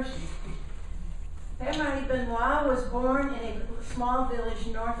same person. Père Marie Benoît was born in a small village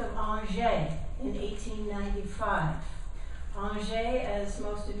north of Angers in 1895. Angers, as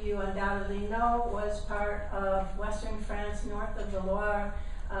most of you undoubtedly know, was part of western France, north of the Loire,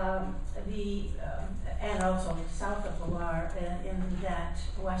 and also south of the Loire in that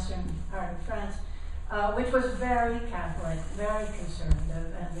western part of France, which was very Catholic, very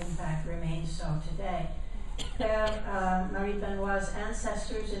conservative, and in fact remains so today. Père Marie Benoît's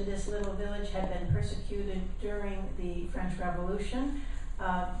ancestors in this little village had been persecuted during the French Revolution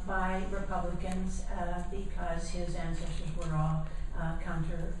by Republicans because his ancestors were all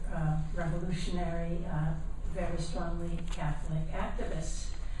counter-revolutionary, very strongly Catholic activists.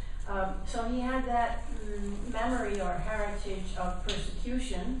 So he had that memory or heritage of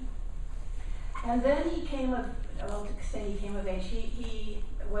persecution. And then he came of, well, to say he came of age, he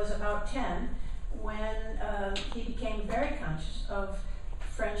was about 10 when he became very conscious of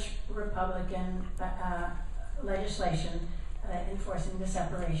French Republican legislation enforcing the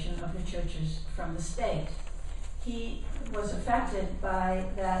separation of the churches from the state. He was affected by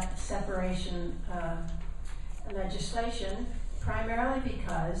that separation legislation primarily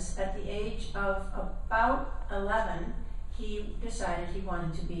because at the age of about 11, he decided he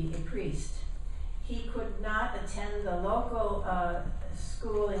wanted to be a priest. He could not attend the local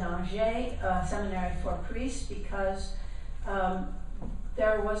school in Angers, seminary for priests, because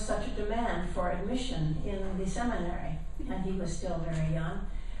there was such a demand for admission in the seminary, and he was still very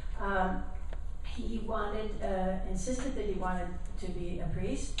young. He wanted, insisted that he wanted to be a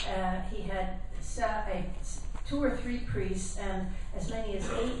priest. He had 2 or 3 priests and as many as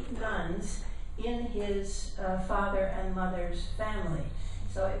 8 nuns in his father and mother's family.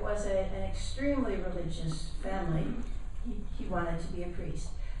 So it was an extremely religious family. He wanted to be a priest.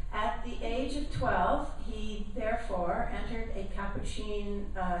 At the age of 12, he therefore entered a Capuchin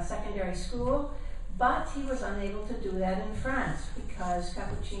secondary school, but he was unable to do that in France because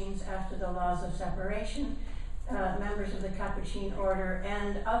Capuchins, after the laws of separation, members of the Capuchin order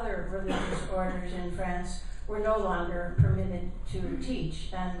and other religious orders in France were no longer permitted to teach,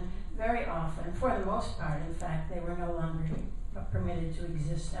 and very often, for the most part in fact, they were no longer permitted to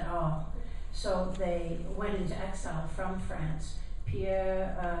exist at all. So they went into exile from France.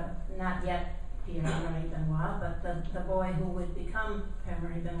 Pierre, not yet Pierre-Marie Benoît, but the boy who would become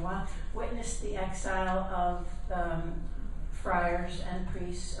Pierre-Marie Benoît, witnessed the exile of friars and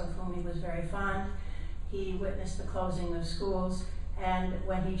priests of whom he was very fond. He witnessed the closing of schools, and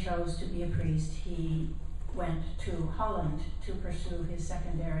when he chose to be a priest, he went to Holland to pursue his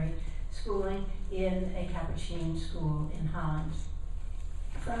secondary schooling in a Capuchin school in Holland.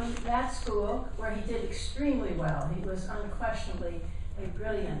 From that school, where he did extremely well, he was unquestionably a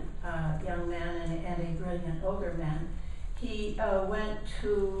brilliant young man and a brilliant older man. He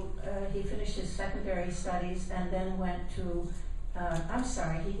he finished his secondary studies and then went to, I'm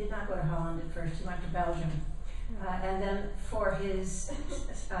sorry, he did not go to Holland at first, he went to Belgium. And then for his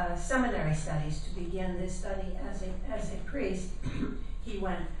seminary studies, to begin this study as a priest, he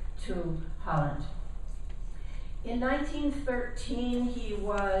went to Holland. In 1913, he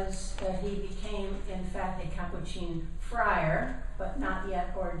became, in fact, a Capuchin friar, but not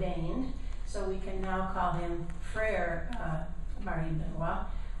yet ordained, so we can now call him Frère Marie Benoît.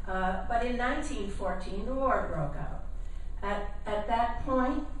 But in 1914, the war broke out. At that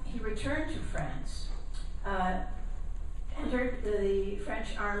point, he returned to France, entered the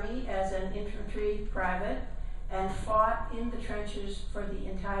French army as an infantry private, and fought in the trenches for the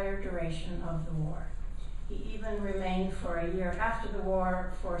entire duration of the war. He even remained for a year after the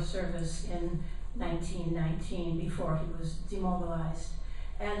war for service in 1919 before he was demobilized.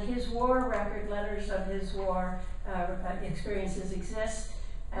 And his war record, letters of his war experiences exist.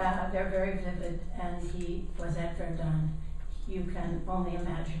 They're very vivid, and he was at Verdun. You can only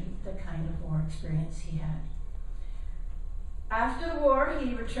imagine the kind of war experience he had. After the war,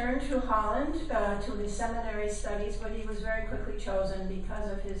 he returned to Holland to his seminary studies, but he was very quickly chosen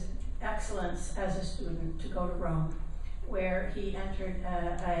because of his excellence as a student to go to Rome, where he entered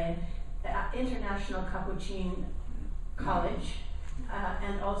an international Capuchin college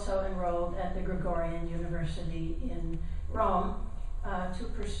and also enrolled at the Gregorian University in Rome to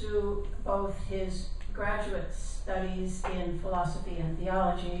pursue both his graduate studies in philosophy and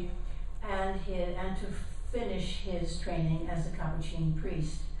theology and to finish his training as a Capuchin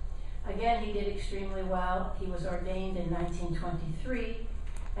priest. Again, he did extremely well. He was ordained in 1923,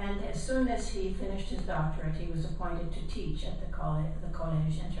 and as soon as he finished his doctorate, he was appointed to teach at the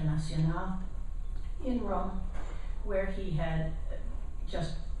Collège International in Rome, where he had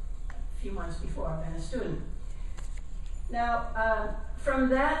just a few months before been a student. Now, from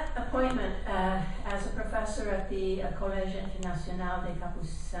that appointment as a professor at the Collège International des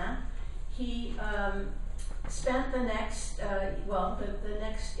Capucins, he spent the next, the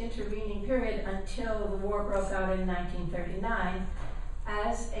next intervening period until the war broke out in 1939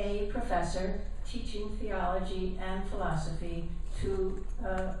 as a professor teaching theology and philosophy to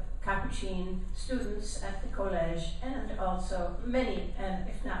Capuchin students at the college, and also many, and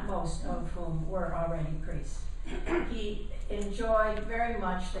if not most, of whom were already priests. He enjoyed very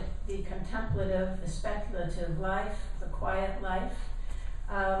much the contemplative, the speculative life, the quiet life.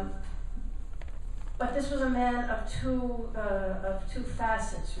 But this was a man of two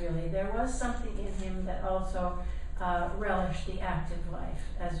facets, really. There was something in him that also relished the active life,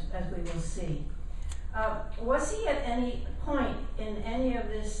 as we will see. Was he at any point in any of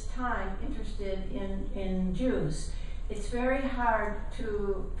this time interested in Jews? It's very hard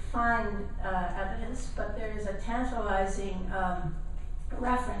to find evidence, but there is a tantalizing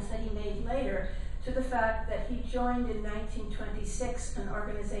reference that he made later to the fact that he joined in 1926 an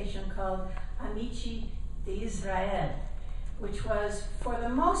organization called Amici d'Israël, which was for the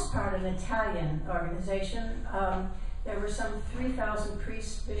most part an Italian organization. There were some 3,000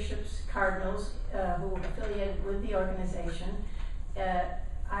 priests, bishops, cardinals who were affiliated with the organization.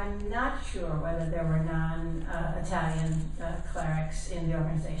 I'm not sure whether there were non-Italian clerics in the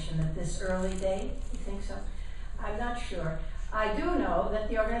organization at this early date. You think so? I'm not sure. I do know that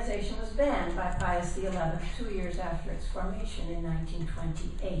the organization was banned by Pius XI 2 years after its formation in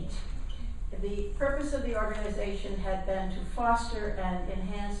 1928. The purpose of the organization had been to foster and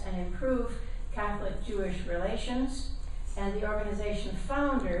enhance and improve Catholic-Jewish relations, and the organization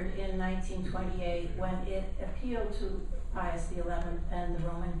foundered in 1928 when it appealed to Pius XI and the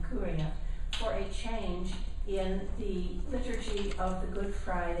Roman Curia for a change in the liturgy of the Good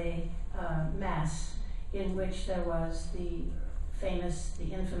Friday Mass, in which there was the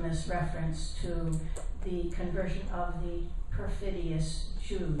infamous reference to the conversion of the perfidious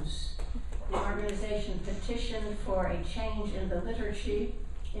Jews. The organization petitioned for a change in the liturgy,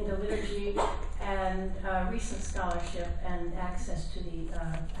 and recent scholarship and access to the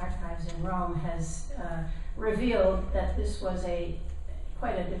archives in Rome has revealed that this was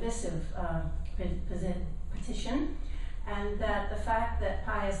quite a divisive petition, and that the fact that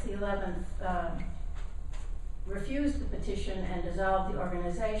Pius XI refused the petition and dissolved the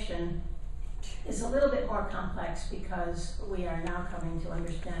organization is a little bit more complex, because we are now coming to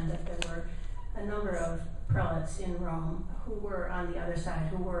understand that there were a number of prelates in Rome who were on the other side,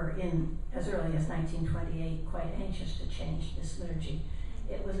 who were in as early as 1928 quite anxious to change this liturgy.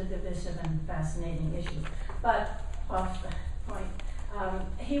 It was a divisive and fascinating issue. But off the point,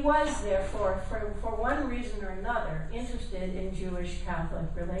 he was therefore, for one reason or another, interested in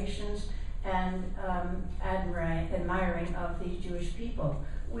Jewish-Catholic relations and admiring of the Jewish people.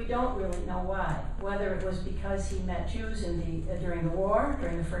 We don't really know why. Whether it was because he met Jews during the war,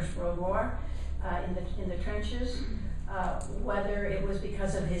 during the First World War, in the trenches, whether it was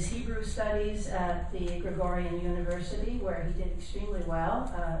because of his Hebrew studies at the Gregorian University, where he did extremely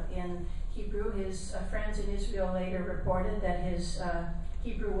well in Hebrew. His friends in Israel later reported that his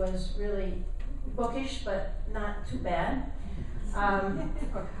Hebrew was really bookish, but not too bad.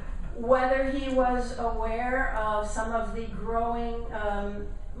 Whether he was aware of some of the growing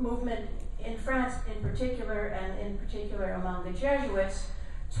movement in France in particular, and in particular among the Jesuits,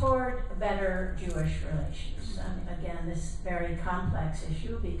 toward better Jewish relations. Again, this very complex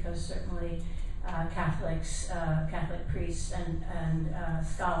issue, because certainly Catholic priests and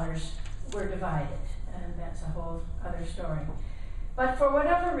scholars were divided, and that's a whole other story. But for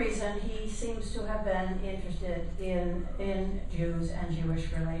whatever reason, he seems to have been interested in Jews and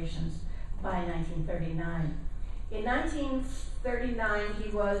Jewish relations by 1939. In 1939, he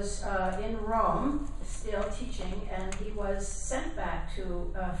was in Rome, still teaching, and he was sent back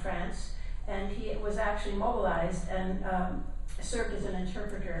to France, and he was actually mobilized and served as an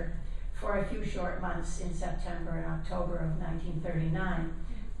interpreter for a few short months in September and October of 1939.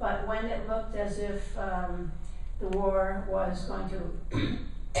 But when it looked as if the war was going to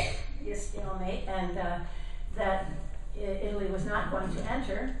be a stalemate, and that Italy was not going to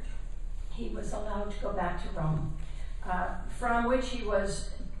enter, he was allowed to go back to Rome, from which he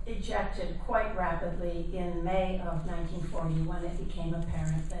was ejected quite rapidly in May of 1940, when it became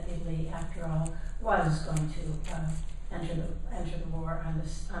apparent that Italy, after all, was going to enter the war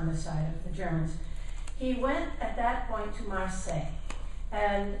on the side of the Germans. He went at that point to Marseille,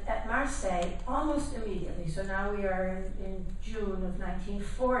 and at Marseille, almost immediately, so now we are in June of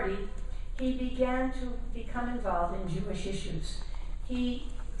 1940, he began to become involved in Jewish issues. He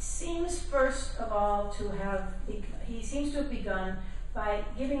seems first of all to have begun by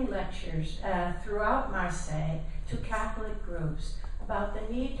giving lectures throughout Marseille to Catholic groups about the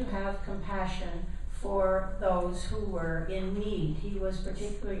need to have compassion for those who were in need. He was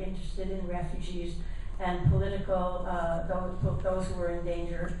particularly interested in refugees and political, those who were in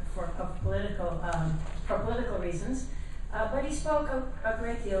danger for political reasons. But he spoke a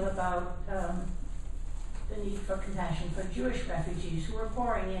great deal about the need for compassion for Jewish refugees who were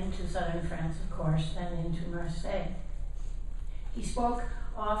pouring into southern France, of course, and into Marseille. He spoke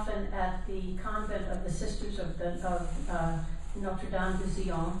often at the convent of the Sisters of Notre Dame de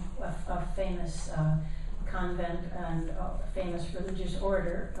Zion, a famous convent and a famous religious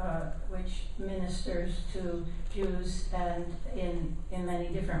order, which ministers to Jews and in many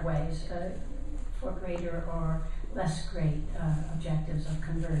different ways, for greater or less great objectives of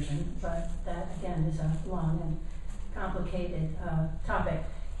conversion. But that, again, is a long and complicated topic.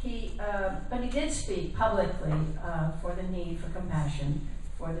 But he did speak publicly for the need for compassion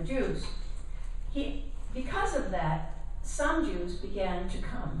for the Jews. Because of that, some Jews began to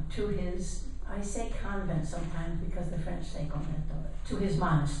come to his, I say convent sometimes because the French say convento, to his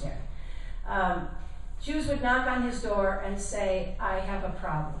monastery. Jews would knock on his door and say, I have a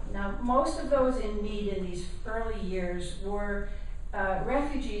problem. Now, most of those in need in these early years were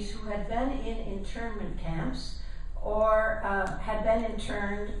refugees who had been in internment camps or had been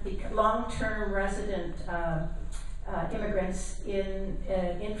interned, long-term resident immigrants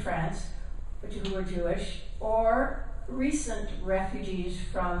in France, who were Jewish, or recent refugees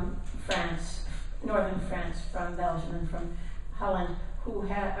from France, northern France, from Belgium and from Holland,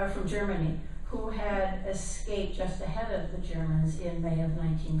 or from Germany, who had escaped just ahead of the Germans in May of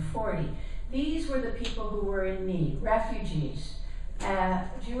 1940. These were the people who were in need, refugees,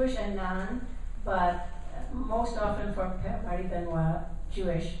 Jewish and non, but most often for Père Benoît,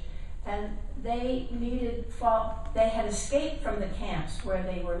 Jewish, and they had escaped from the camps where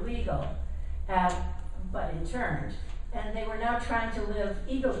they were legal, but interned, and they were now trying to live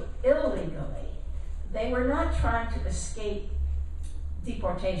illegally. They were not trying to escape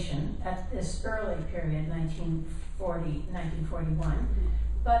deportation at this early period, 1940, 1941,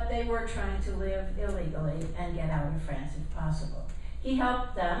 but they were trying to live illegally and get out of France if possible. He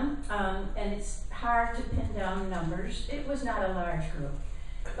helped them, and it's hard to pin down numbers. It was not a large group,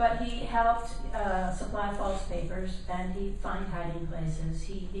 but he helped supply false papers, and he found hiding places.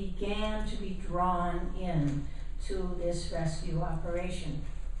 He began to be drawn in to this rescue operation.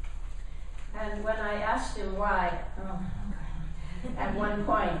 And when I asked him why, at one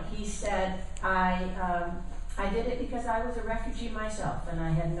point he said, I did it because I was a refugee myself and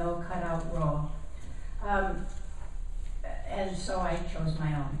I had no cutout role. And so I chose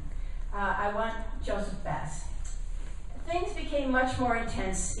my own. I want Joseph Bass. Things became much more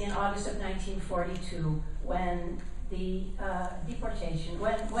intense in August of 1942 when the deportation,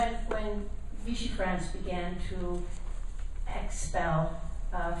 when Vichy France began to expel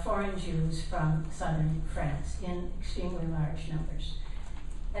foreign Jews from southern France in extremely large numbers.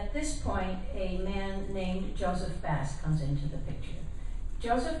 At this point, a man named Joseph Bass comes into the picture.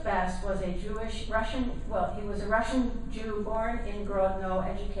 Joseph Bass was a he was a Russian Jew born in Grodno,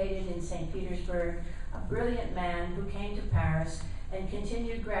 educated in St. Petersburg, a brilliant man who came to Paris and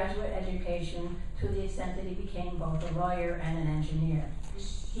continued graduate education to the extent that he became both a lawyer and an engineer.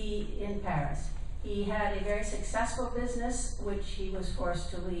 In Paris. He had a very successful business, which he was forced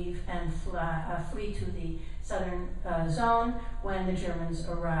to leave and flee to the southern zone when the Germans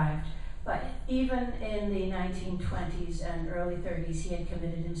arrived. But even in the 1920s and early 30s, he had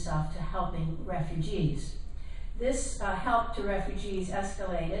committed himself to helping refugees. This help to refugees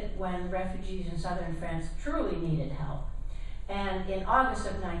escalated when refugees in southern France truly needed help. And in August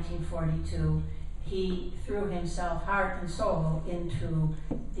of 1942, he threw himself heart and soul into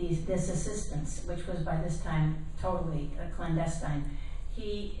this assistance, which was by this time totally clandestine.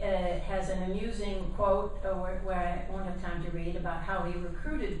 He has an amusing quote where I won't have time to read about how he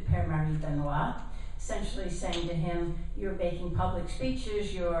recruited Père Benoît, essentially saying to him, "You're making public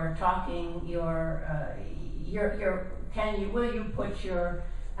speeches, you're talking, will you put your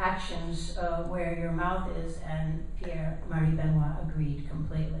actions where your mouth is?" And Pierre Benoît agreed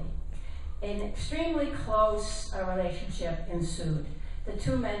completely. An extremely close relationship ensued. The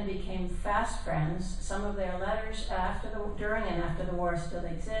two men became fast friends. Some of their letters during and after the war still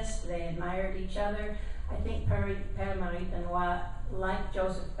exist. They admired each other. I think Père Benoît liked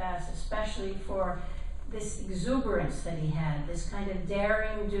Joseph Bass, especially for this exuberance that he had, this kind of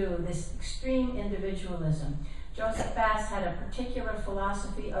daring do, this extreme individualism. Joseph Bass had a particular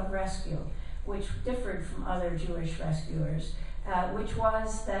philosophy of rescue, which differed from other Jewish rescuers, which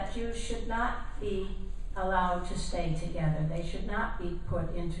was that Jews should not be allowed to stay together. They should not be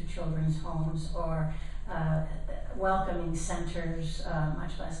put into children's homes or welcoming centers,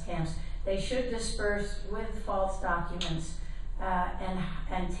 much less camps. They should disperse with false documents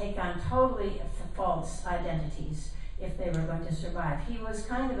and take on totally false identities if they were going to survive. He was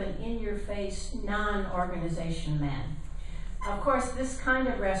kind of an in-your-face, non-organization man. Of course, this kind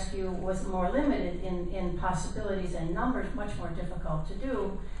of rescue was more limited in possibilities and numbers, much more difficult to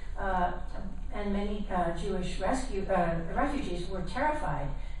do, and many Jewish refugees were terrified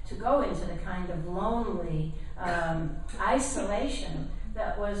to go into the kind of lonely isolation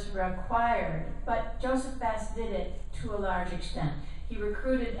that was required. But Joseph Bass did it to a large extent. He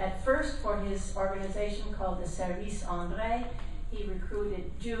recruited at first for his organization called the Service André. He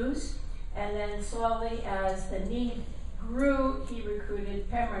recruited Jews, and then slowly as the need grew, he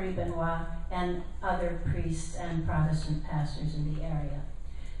recruited Père Benoît and other priests and Protestant pastors in the area.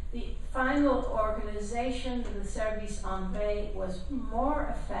 The final organization, the Service André, was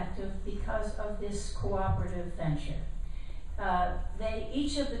more effective because of this cooperative venture.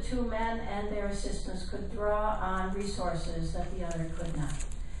 Each of the two men and their assistants could draw on resources that the other could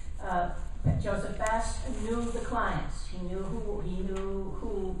not. Joseph Bass knew the clients. He knew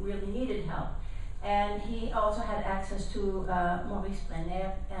who really needed help. And he also had access to Maurice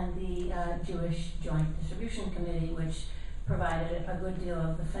Brenner and the Jewish Joint Distribution Committee, which provided a good deal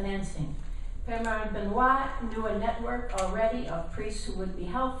of the financing. Père Benoît knew a network already of priests who would be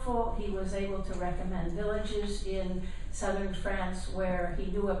helpful. He was able to recommend villages in southern France where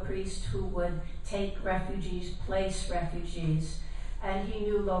he knew a priest who would take refugees, place refugees, and he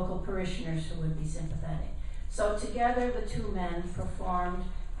knew local parishioners who would be sympathetic. So together the two men performed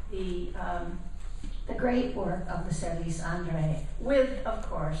the great work of the Service Andre, with, of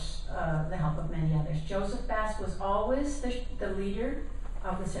course, the help of many others. Joseph Bass was always the leader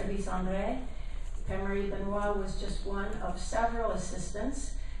of the Service Andre. Père Benoît was just one of several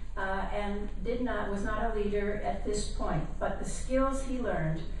assistants and was not a leader at this point. But the skills he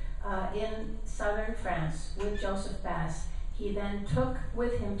learned in southern France with Joseph Bass, he then took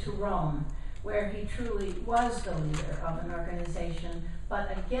with him to Rome, where he truly was the leader of an organization,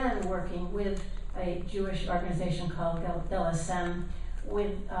 but again working with a Jewish organization called Delasem,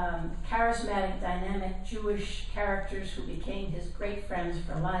 with charismatic, dynamic Jewish characters who became his great friends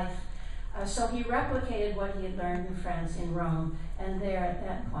for life. So he replicated what he had learned in France, in Rome, and there at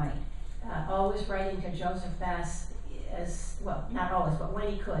that point, always writing to Joseph Bass, as well, not always, but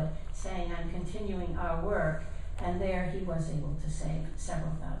when he could, saying, I'm continuing our work, and there he was able to save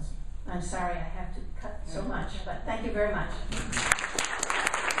several thousand. I'm sorry I have to cut so much, but thank you very much.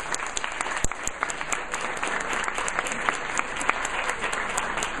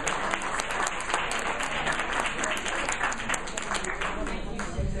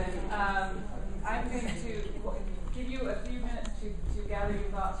 I'm going to give you a few minutes to gather your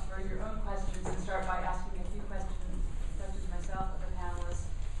thoughts for your own questions and start by asking a few questions myself of the panelists.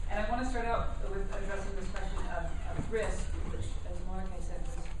 And I want to start out with addressing this question of risk, which, as Mordecai said,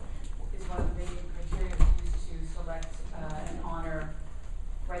 is one of the main criteria used to select and honor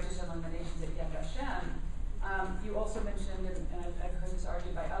righteous illuminations at Yad Vashem. You also mentioned, and I've heard this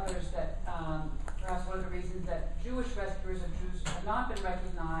argued by others, that perhaps one of the reasons that Jewish rescuers of Jews have not been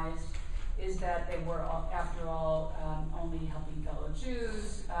recognized is that they were, after all, only helping fellow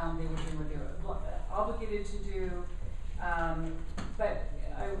Jews. They were doing what they were obligated to do. But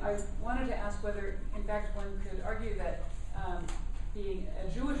I wanted to ask whether, in fact, one could argue that being a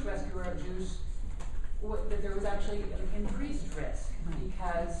Jewish rescuer of Jews, that there was actually an increased risk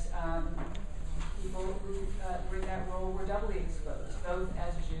because people who were in that role were doubly exposed, both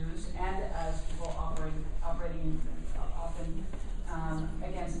as Jews and as people operating often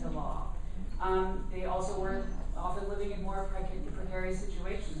against the law. They also were often living in more precarious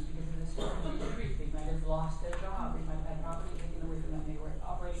situations because of this retreat. They might have lost their job, they might have had property taken away from them, they were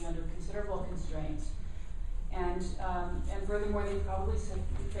operating under considerable constraints. And furthermore, they probably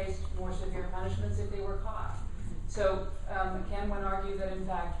faced more severe punishments if they were caught. So can one argue that, in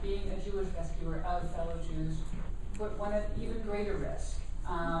fact, being a Jewish rescuer of fellow Jews put one at even greater risk?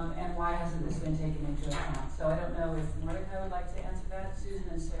 And why hasn't this been taken into account? So I don't know if Mordecai would like to answer that. Susan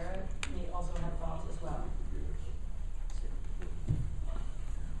and Sarah may also have thoughts as well.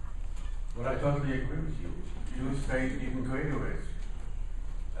 Well, I totally agree with you. Jews face even greater risk.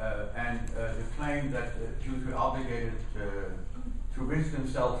 And the claim that Jews were obligated to risk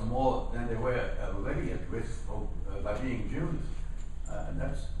themselves more than they were already at risk by being Jews,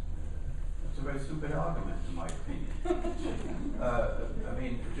 that's a very stupid argument, in my opinion. I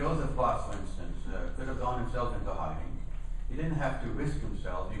mean, Joseph Bass, for instance, could have gone himself into hiding. He didn't have to risk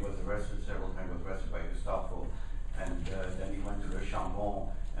himself. He was arrested several times, was arrested by Gestapo, and then he went to the Chambon,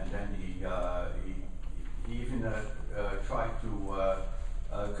 and then he even tried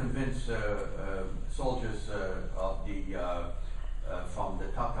to convince soldiers of from the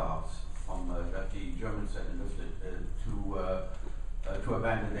Tatars, that the Germans had enlisted to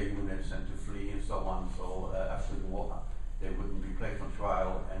abandon their units and to flee and so on. So after the war, they wouldn't be placed on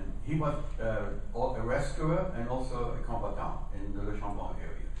trial. And he was a rescuer and also a combatant in the Le Chambon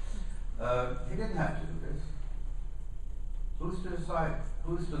area. He didn't have to do this. Who's to decide?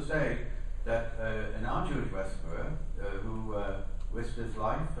 Who's to say that an non-Jewish rescuer who risked his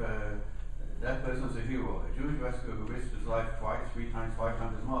life, that person's a hero? A Jewish rescuer who risked his life twice, 3 times, 5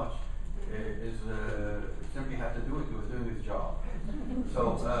 times as much is simply had to do it. He was doing his job.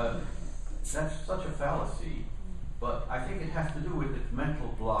 So that's such a fallacy. But I think it has to do with this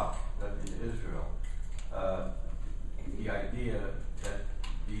mental block that in Israel, the idea that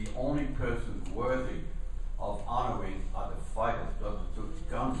the only persons worthy of honoring are the fighters, those who took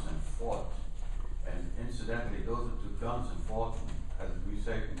guns and fought. And incidentally, those who took guns and fought, as we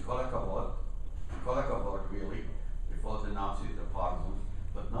say, in Kol HaKavod really, before the Nazis, the partisans,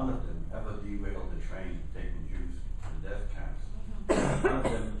 but none of them ever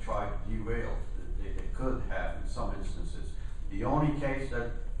some instances. The only case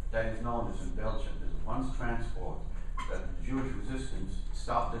that is known is in Belgium. There's one transport that the Jewish resistance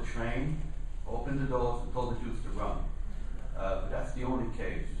stopped the train, opened the doors, and told the Jews to run. But that's the only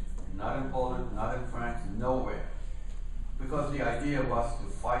case. Not in Poland, not in France, nowhere. Because the idea was to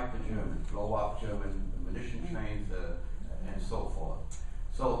fight the Germans, blow up German munition trains, and so forth.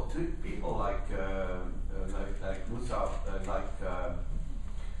 So to people like Musa,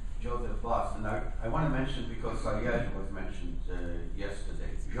 Joseph Boss, and I want to mention, because Saliège was mentioned yesterday.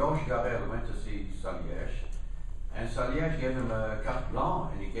 Georges Garel went to see Saliège, and Saliège gave him a carte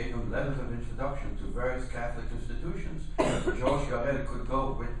blanche, and he gave him letters of introduction to various Catholic institutions. Georges Garel could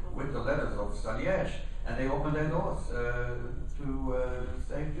go with the letters of Saliège, and they opened their doors to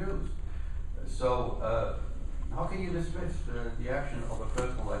save Jews. So how can you dismiss the action of a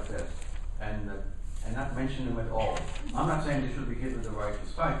person like this and not mention him at all? I'm not saying they should be given the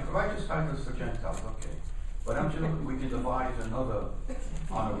righteous title. The righteous title is for Gentiles, okay. But I'm sure we can devise another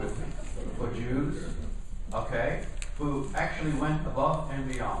honorific for Jews, okay, who actually went above and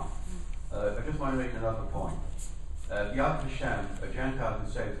beyond. I just want to make another point. Yad Vashem, a Gentile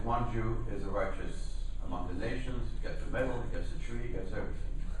who says one Jew is a righteous among the nations, he gets a medal, he gets a tree, he gets everything.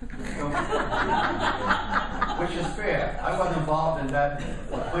 Which is fair. I was involved in that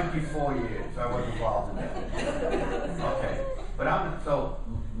for 24 years. I was involved in that. Okay. But so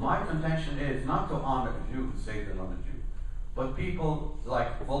my contention is not to honor a Jew who saved another Jew, but people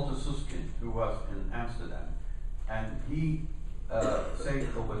like Walter Susskind, who was in Amsterdam, and he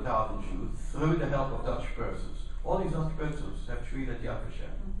saved over 1,000 Jews through the help of Dutch persons. All these Dutch persons have treated Yad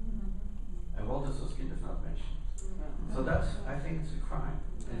Vashem, and Walter Susskind is not mentioned. So that's, I think it's a crime,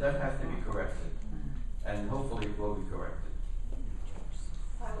 and that has to be corrected, and hopefully it will be corrected.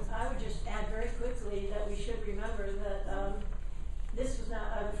 I would just add very quickly that we should remember that this was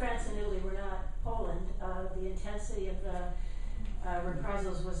not, France and Italy were not Poland. The intensity of the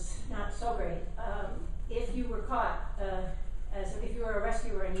reprisals was not so great. If you were caught, if you were a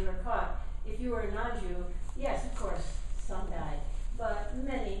rescuer and you were caught, if you were a non-Jew, yes, of course, some died. But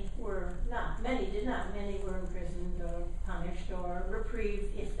many were not. Many did not. Many were imprisoned or punished or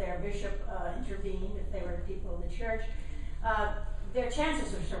reprieved if their bishop intervened, if they were people of the church. Their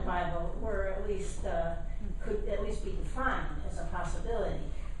chances of survival were at least could at least be defined as a possibility.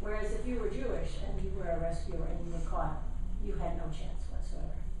 Whereas if you were Jewish and you were a rescuer and you were caught, you had no chance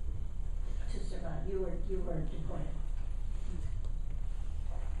whatsoever to survive. You were deported.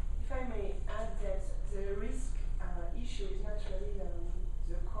 If I may add that the risk issue is not really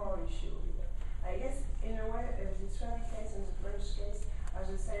the core issue here. I guess in a way the Israeli case and the French case are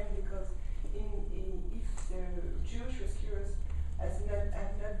the same, because if the Jewish rescuers have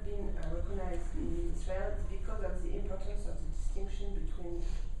not been recognized in Israel, it's because of the importance of the distinction between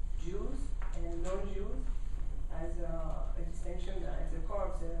Jews and non-Jews as a distinction at the core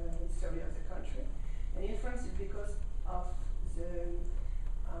of the history of the country. And in France it's because of the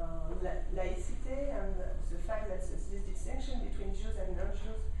laicity and the fact that this distinction between Jews and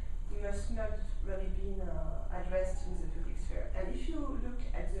non-Jews must not really be addressed in the public sphere. And if you look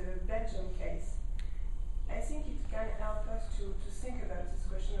at the Belgian case, I think it can help us to think about this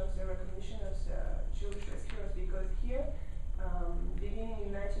question of the recognition of the Jewish rescuers, because here, beginning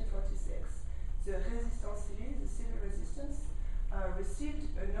in 1946, the Résistance civile, the civil resistance,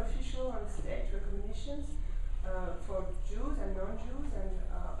 received an official and state recognition for Jews and non-Jews, and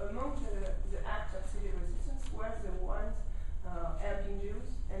among the acts of civil resistance were the ones helping Jews,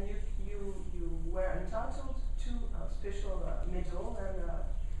 and you were entitled to a special medal and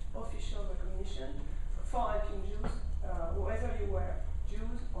official recognition for helping Jews, whether you were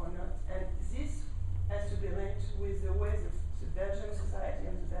Jews or not. And this has to be linked with the way the Belgian society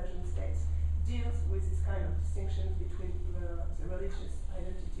and the Belgian states deals with this kind of distinction between the religious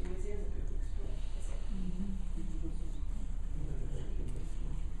identity within the public sphere.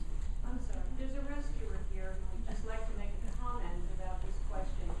 I'm sorry. There's a rescuer here who would just like to make a comment about this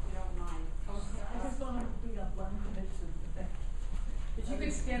question, if you don't mind. I just want to bring up one conviction. If you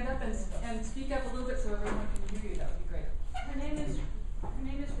could stand up and speak up a little bit so everyone can hear you, that would be great. Her name is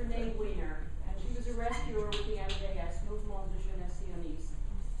Renee Wiener, and she was a rescuer with the MJS, Mouvement de Jeunesse Sioniste,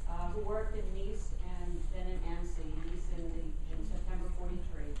 who worked in Nice and then in Annecy, Nice in September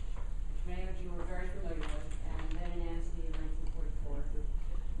 43, which many of you are very familiar with, and then in Annecy in 1944.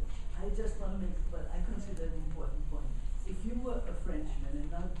 I just want to make what I consider an important point. If you were a Frenchman and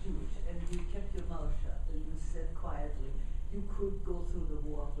not Jewish, and you kept your mouth shut and you said quietly, you could go through the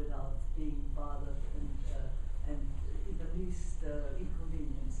war without being bothered and in the least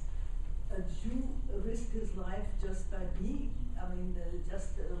inconvenience. A Jew risked his life just by being,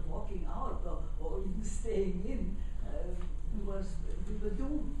 just walking out or or even staying in, we were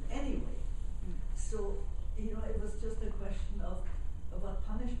doomed anyway. So, you know, it was just a question of what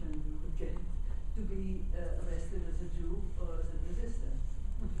punishment we would get to be arrested as a Jew or as a resistant.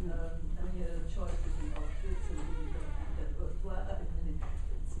 I mean, you had a choice between Auschwitz and it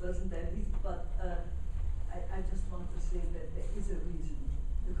wasn't that easy, but I just want to say that there is a reason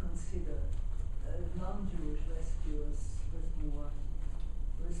to consider non-Jewish rescuers with more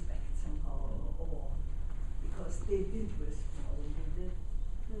respect somehow, or because they did risk more than we did.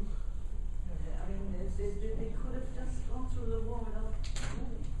 I mean, they could have just gone through the war without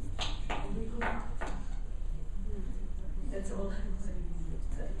moving, and we couldn't. That's all I'm saying.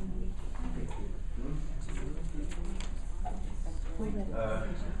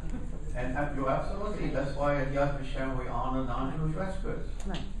 And you're absolutely, that's why at Yad Vashem we honor non-Jewish rescuers.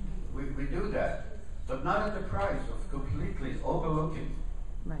 Right. We do that, but not at the price of completely overlooking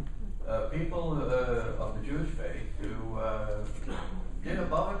Right. people of the Jewish faith who did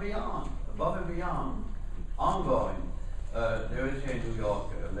above and beyond, ongoing. There is here in New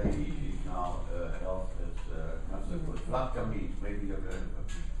York a lady, she's now health as Vlatka Meat, maybe you've heard of her.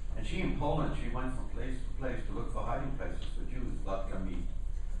 And she in Poland, she went from place to place to look for hiding places for Jews, Vlatka Meat.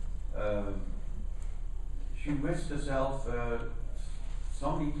 She risked herself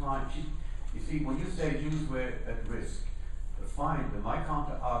so many times. You see, when you say Jews were at risk, fine, but my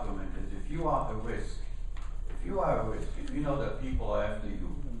counter argument is if you are a risk, if you know that people are after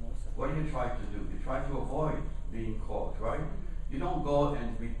you, what do you try to do? You try to avoid being caught, right? You don't go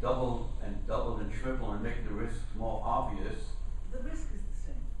and redouble and triple and make the risks more obvious. The risk is the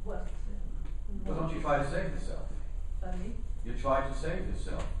same. Was the same. But don't you try to save yourself? Funny. You try to save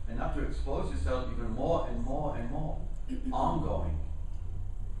yourself and not to expose yourself even more and more and more, ongoing.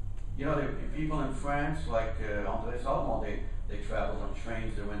 You know, the people in France, like André Salomon, they traveled on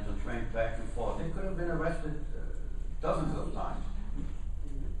trains, they went on trains back and forth. They could have been arrested dozens of times.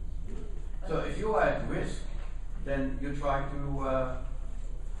 So if you are at risk, then you try to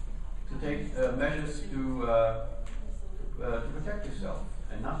take measures to protect yourself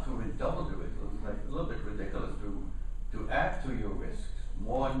and not to redouble the risk. It's like a little bit ridiculous to add to your risks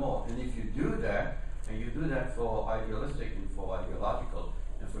more and more. And if you do that, and you do that for idealistic and for ideological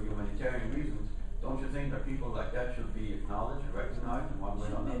and for humanitarian reasons, don't you think that people like that should be acknowledged and recognized in one way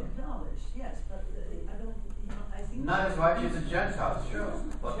or another? Acknowledged, yes, but I don't, you know, I think... Not as righteous as Gentiles, sure,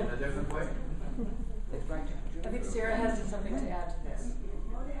 but in a different way. I think Sarah has something to add to this.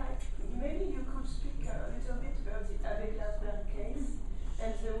 Mordecai, maybe you could speak a little bit about the Abbé Glasberg case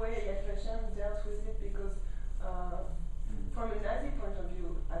and the way Yad Vashem dealt with it, because from a Nazi point of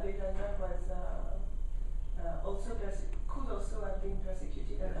view, Abbé Glasberg was could also have been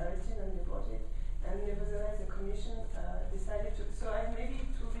persecuted and arrested and deported, and nevertheless the commission decided to. So maybe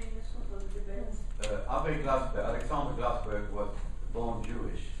it would be useful for the debate. Abbé Glasberg, Alexander Glasberg, was born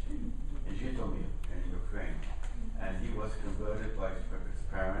Jewish in Zhytomyr in Ukraine, and he was converted by his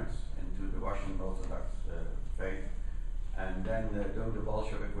parents into the Russian Orthodox faith. And then during the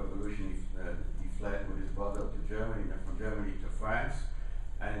Bolshevik Revolution, he fled with his brother to Germany, and from Germany to France.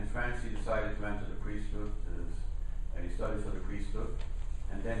 And in France, he decided to enter the priesthood, and he studied for the priesthood.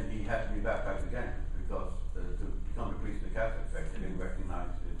 And then he had to be baptized again because to become a priest in the Catholic faith, they didn't recognize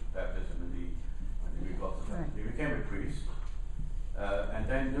his baptism in the Greek Orthodox. Right. He became a priest. And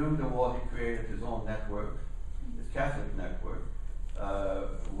then during the war, he created his own network, his Catholic network,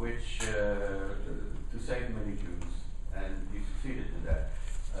 which to save many Jews, and he succeeded in that.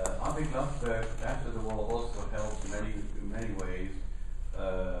 Abbé Glasberg, after the war, also helped in many ways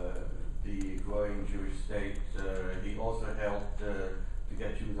the growing Jewish state. He also helped to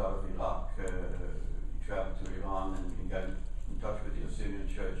get Jews out of Iraq. He traveled to Iran and got in touch with the Assyrian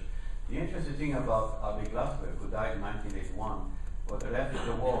church. The interesting thing about Abbé Glasberg, who died in 1981, was that after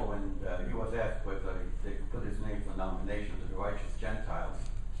the war, when he was asked whether they could put his name for nomination to the righteous Gentiles,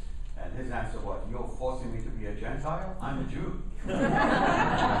 and his answer was, "You're forcing me to be a Gentile? I'm a Jew."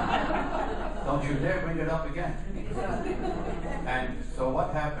 Don't you dare bring it up again. And so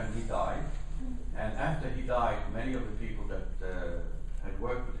what happened? He died. And after he died, many of the people that had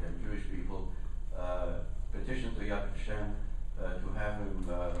worked with him, Jewish people, petitioned to Yad Vashem to have him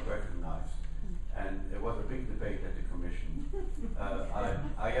recognized. And there was a big debate at the commission.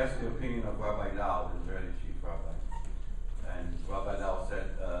 I asked the opinion of Rabbi Lau, the Israeli chief rabbi. And Rabbi Lau said,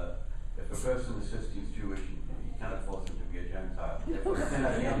 if a person insists he's Jewish, you cannot force him to be a Gentile. Therefore, it's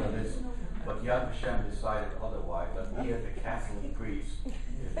not the end of this. But Yad Vashem decided otherwise, that he as a Catholic priest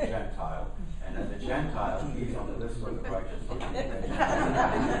is a Gentile, and as a Gentile, he's on the list of the righteous.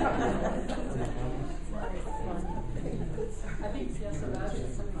 I think yes, about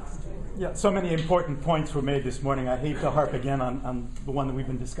something. Yeah, so many important points were made this morning. I hate to harp again on the one that we've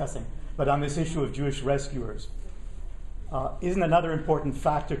been discussing, but on this issue of Jewish rescuers. Isn't another important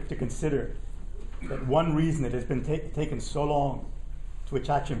factor to consider that one reason it has been taken so long to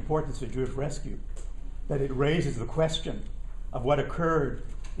attach importance to Jewish rescue, that it raises the question of what occurred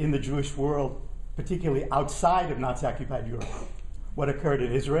in the Jewish world, particularly outside of Nazi-occupied Europe. What occurred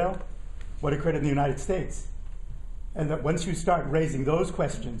in Israel, what occurred in the United States. And that once you start raising those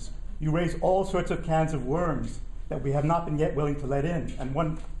questions, you raise all sorts of cans of worms that we have not been yet willing to let in. And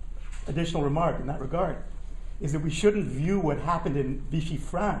one additional remark in that regard is that we shouldn't view what happened in Vichy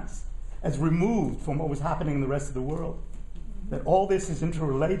France as removed from what was happening in the rest of the world. That all this is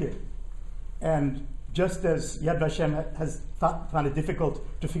interrelated. And just as Yad Vashem has found it difficult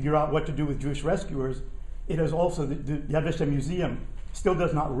to figure out what to do with Jewish rescuers, it is also, the Yad Vashem Museum still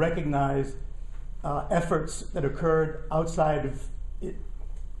does not recognize efforts that occurred outside of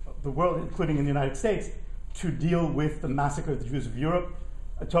the world, including in the United States, to deal with the massacre of the Jews of Europe,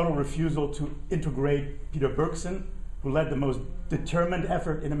 a total refusal to integrate Peter Bergson, who led the most determined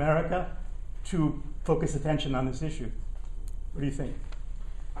effort in America to focus attention on this issue. What do you think?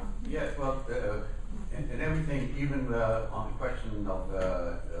 Yes, well, in everything, even on the question of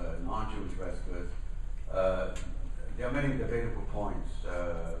non-Jewish rescuers, there are many debatable points.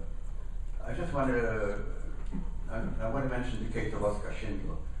 I just want to, I want to mention the case of Oskar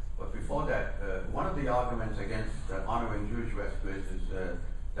Schindler. But before that, one of the arguments against honoring Jewish rescuers is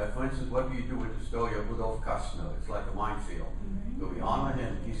that, for instance, what do you do with the story of Rudolf Kastner? It's like a minefield. So we honor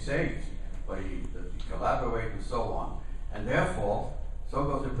him, he saved, but he collaborated and so on. And therefore, so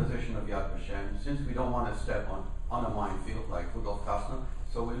goes the position of Yad Vashem, since we don't want to step on a minefield like Rudolf Kastner,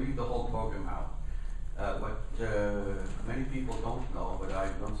 so we leave the whole program out. What many people don't know, but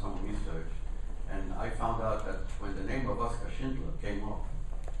I've done some research, and I found out that when the name of Oskar Schindler came up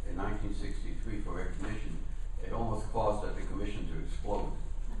in 1963 for recognition, it almost caused the commission to explode.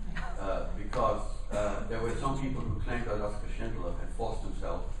 Because there were some people who claimed that Oskar Schindler had forced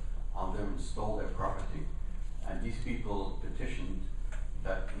himself on them and stole their property. And these people petitioned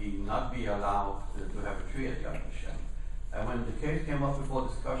that he not be allowed to have a tree at Yad Vashem. And when the case came up before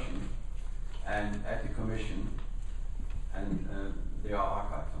discussion and at the commission, and there are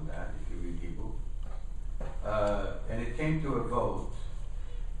archives on that if you read Hebrew, and it came to a vote,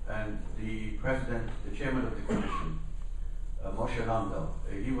 and the president, the chairman of the commission, Moshe Landau,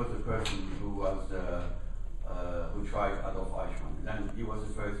 he was the person who was who tried Adolf Eichmann, and he was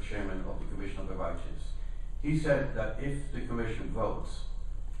the first chairman of the Commission of the Righteous. He said that if the commission votes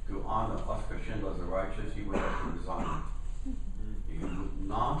to honor Oskar Schindler as a righteous, he would have to resign. He would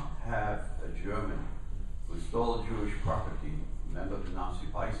not have a German who stole Jewish property, member of the Nazi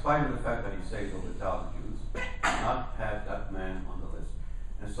Party, in spite of the fact that he saved over 1,000 Jews, not have that man on the list.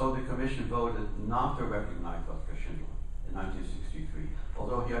 And so the commission voted not to recognize Oskar Schindler in 1963,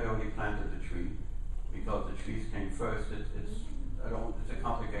 although he had already planted the tree, because the trees came first. It's a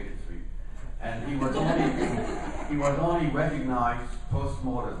complicated tree. And he was only recognized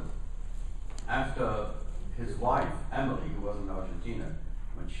post-mortem after his wife, Emily, who was in Argentina,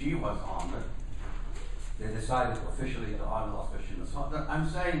 when she was honored, they decided officially to honor Oskar Schindler. So I'm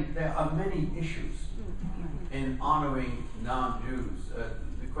saying there are many issues in honoring non-Jews.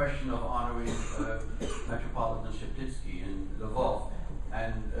 The question of honoring Metropolitan Sheptytsky in Lvov,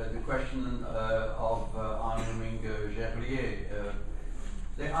 and the question of honoring Gerlier.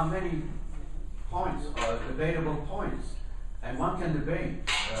 There are many points, debatable points, and one can debate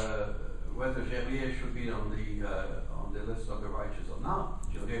whether Gerlier should be on the list of the righteous or not.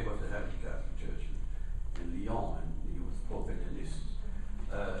 Gerlier was the head of the Catholic Church in Lyon, and he was pro-Pétainiste.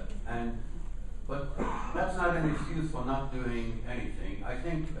 But that's not an excuse for not doing anything. I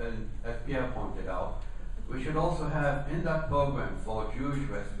think, as Pierre pointed out, we should also have in that program for Jewish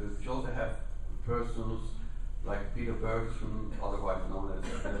rescuers, we should also have persons like Peter Bergson, otherwise known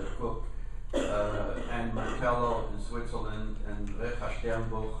as Cook, and Martello in Switzerland, and Recherche.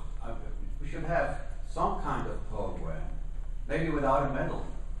 We should have some kind of program, maybe without a medal.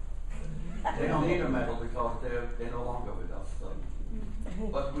 They don't need a medal because they're no longer with us.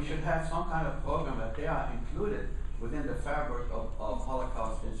 But we should have some kind of program that they are included within the fabric of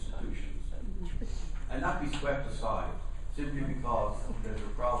Holocaust institutions, and not be swept aside simply because there's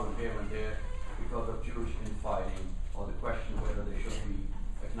a problem here and there because of Jewish infighting or the question whether they should be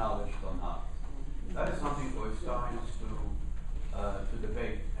acknowledged or not. That is something for historians to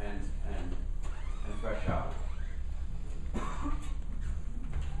debate and thresh out.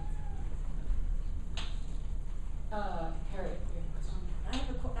 Harriet, you have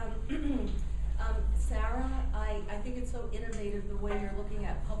a question? I have a Sarah, I think it's so innovative the way you're looking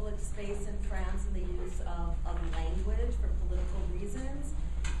at public space in France and the use of language for political reasons.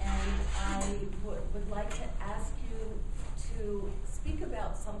 And I would like to ask you to speak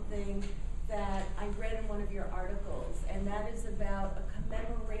about something that I read in one of your articles, and that is about a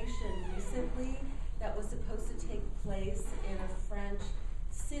commemoration recently that was supposed to take place in a French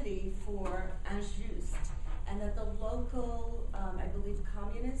city for Injuste, and that the local, I believe,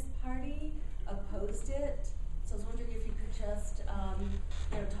 Communist Party opposed it. So I was wondering if you could just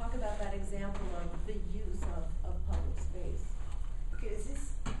talk about that example of the use of public space. Okay,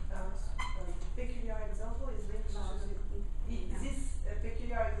 this peculiar example is linked to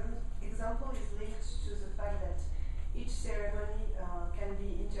example is linked to the fact that each ceremony can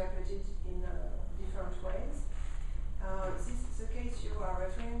be interpreted in different ways. The case you are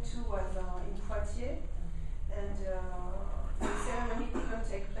referring to was in Poitiers, and the ceremony didn't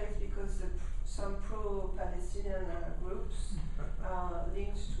take place because some pro-Palestinian groups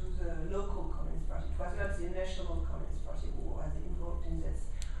linked to the local Communist Party. It was not the National Communist Party who was involved in this.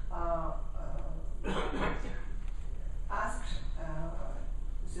 Asked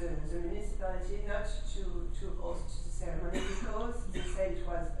the municipality not to host the ceremony because they said it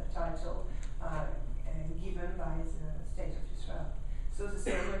was a title given by the State of Israel. So the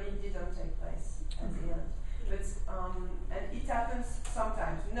ceremony didn't take place at the end. But, and it happens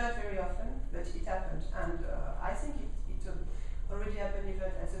sometimes, not very often, but it happened. And I think it already happened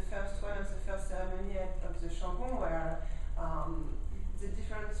even at the first one of the first ceremony of the Chambon, where the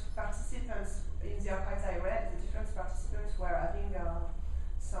different participants, in the archives I read, the different participants were having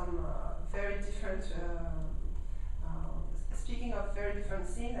some very different, speaking of very different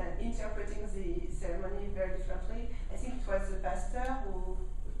things and interpreting the ceremony very differently. I think it was the pastor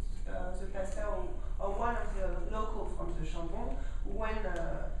or one of the local from the Chambon, when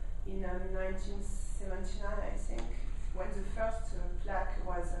in 1979, I think, when the first plaque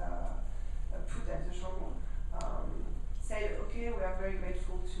was put at the Chambon, said, okay, we are very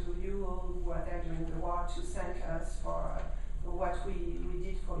grateful to you all who were there during the war to thank us for what we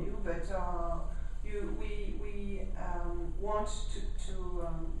did for you, but we want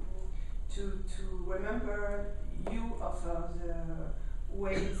to remember you of the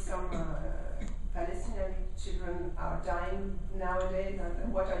way some Palestinian children are dying nowadays,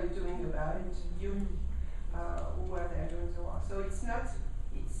 and what are you doing about it, you who were there during the war. So it's not,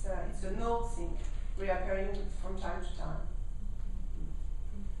 it's an old thing reappearing from time to time.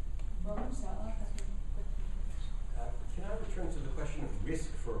 Can I return to the question of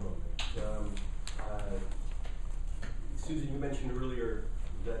risk for a moment? Susan, you mentioned earlier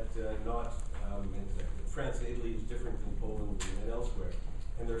that France and Italy is different than Poland and elsewhere,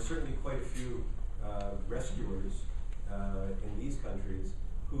 and there are certainly quite a few rescuers in these countries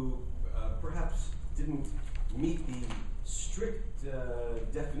who perhaps didn't meet the strict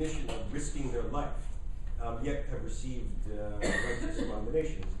definition of risking their life, yet have received righteous among the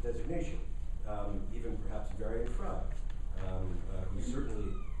nations designation, even perhaps Varian Fry, who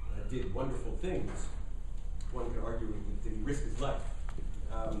certainly did wonderful things. One could argue that he risked his life.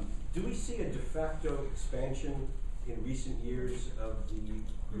 Do we see a de facto expansion in recent years of the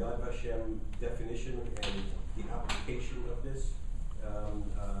Yad Vashem definition and the application of this, and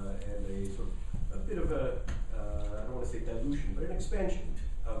a sort of a bit of a I don't want to say dilution, but an expansion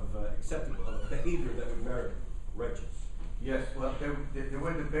of acceptable of behavior that would merit righteous? Yes, well, there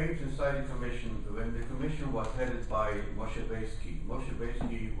were debates inside the commission when the commission was headed by Moshe Beisky. Moshe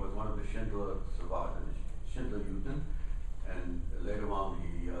Beisky was one of the Schindler survivors, Schindler Juden, and later on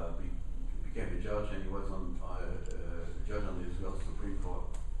he became a judge, and he was a judge on the Israel Supreme Court.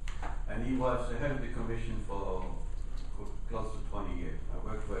 And he was the head of the commission for close to 20 years. I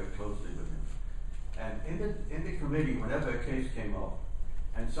worked very closely with him. And in the committee, whenever a case came up,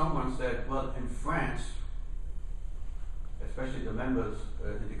 and someone said, well, in France, especially the members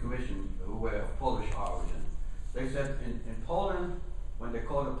in the commission who were of Polish origin, they said in Poland, when they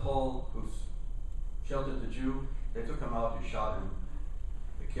caught a Pole who sheltered the Jew, they took him out and shot him.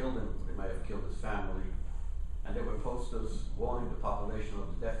 They killed him, they might have killed his family, and there were posters warning the population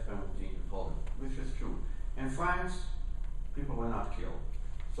of the death penalty in Poland, which is true. In France, people were not killed.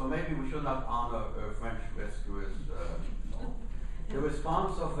 So maybe we should not honor French rescuers. The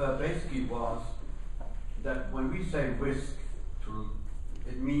response of Beisky was that when we say risk,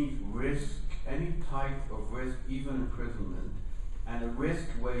 it means risk, any type of risk, even imprisonment, and a risk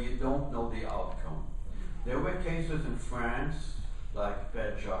where you don't know the outcome. There were cases in France, like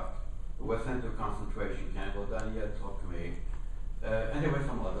Père, who were sent to a concentration camp, or Daniel Tocqueville, and there were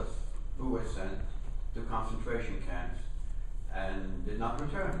some others who were sent to concentration camps and did not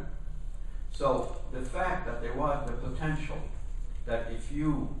return. So the fact that there was the potential that if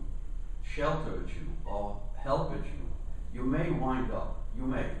you shelter a Jew or help a Jew, you may wind up,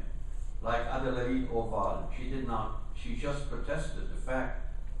 like Adelaide Oval, she just protested the fact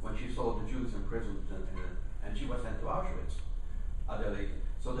when she saw the Jews imprisoned and she was sent to Auschwitz, Adelaide.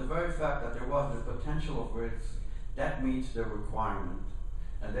 So the very fact that there was the potential of risk, that meets the requirement,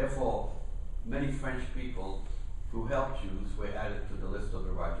 and therefore many French people who helped Jews were added to the list of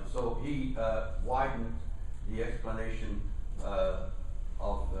the righteous. So he widened the explanation of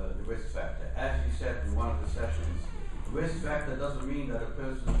the risk factor. As he said in one of the sessions, risk factor doesn't mean that a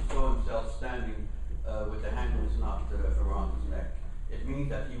person saw himself standing with the handles not around his neck. It means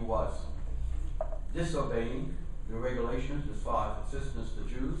that he was disobeying the regulations as far as assistance to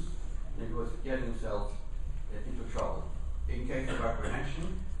Jews, and he was getting himself into trouble in case of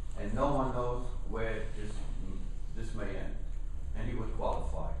apprehension, and no one knows where this may end, and he would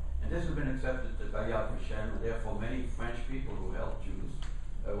qualify. And this has been accepted by Yad Vashem, and therefore many French people who helped Jews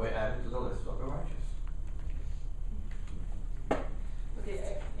were added to the list of the righteous.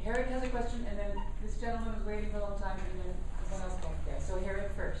 Okay, Herrick has a question, and then this gentleman was waiting for a long time, and then someone else back there. So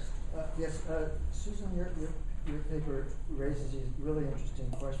Herrick first. Yes, Susan, your paper raises a really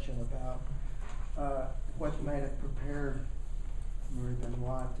interesting question about what might have prepared Marie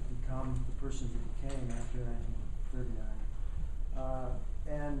Benoît to become the person he became after 1939.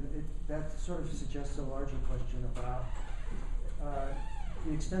 And that sort of suggests a larger question about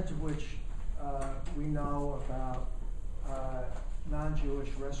the extent to which we know about non-Jewish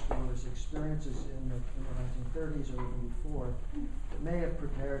rescuers' experiences in the 1930s or even before that may have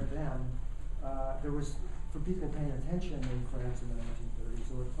prepared them. There was, for people paying attention in France in the 1930s,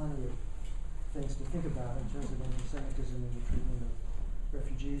 there were plenty of things to think about in terms of anti-Semitism and the treatment of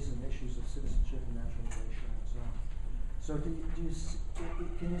refugees and issues of citizenship and naturalization and so on. So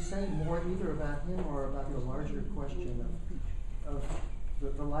can you say more either about him or about the larger question of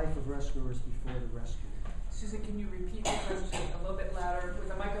the life of rescuers before the rescue? Susan, can you repeat the question a little bit louder with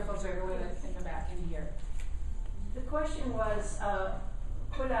the microphone so everyone in the back can hear? The question was,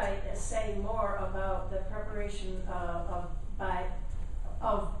 could I say more about the preparation of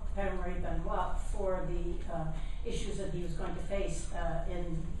Père Marie Benoît for the issues that he was going to face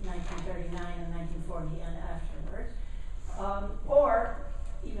in 1939 and 1940 and afterwards? Or,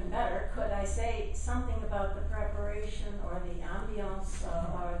 even better, could I say something about the preparation or the ambience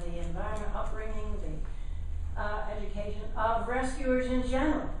or the environment, upbringing, the education of rescuers in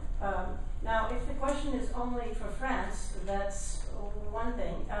general? Now, if the question is only for France, that's one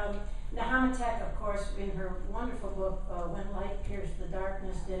thing. Nahamatek, of course, in her wonderful book, When Light Pierced the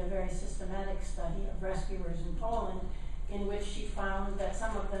Darkness, did a very systematic study of rescuers in Poland, in which she found that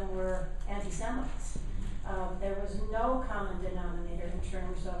some of them were anti-Semites. There was no common denominator in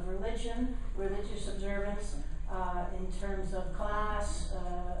terms of religion, religious observance, in terms of class,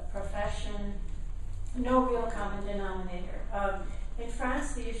 profession, no real common denominator. In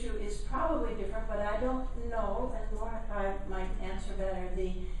France, the issue is probably different, but I don't know, and Mordecai might answer better,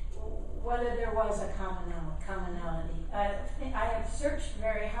 whether there was a commonality. I have searched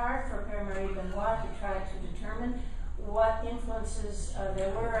very hard for Père Marie Benoît to try to determine what influences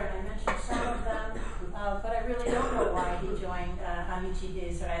there were, and I mentioned some of them, but I really don't know why he joined Amitié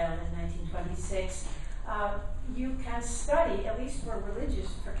d'Israël in 1926. You can study, at least for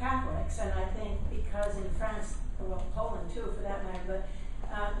Catholics, and I think because in France, well, Poland too for that matter,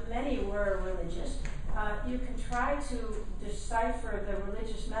 but many were religious. You can try to decipher the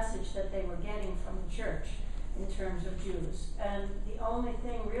religious message that they were getting from the church in terms of Jews. And the only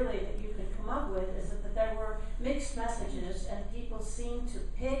thing really that you can come up with is that there were mixed messages, and people seemed to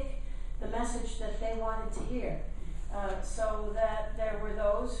pick the message that they wanted to hear. So that there were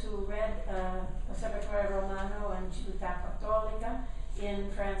those who read Supérieure Romano and Civiltà Cattolica in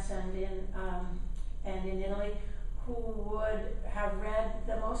France and in Italy, who would have read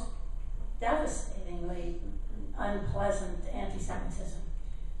the most devastatingly unpleasant anti-Semitism.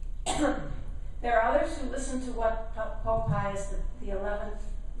 There are others who listened to what Pope Pius XI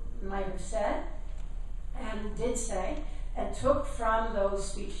might have said and did say, and took from those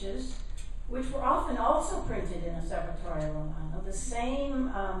speeches, which were often also printed in a Supérieure Romano, the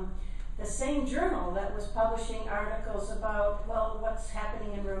same journal that was publishing articles about, well, what's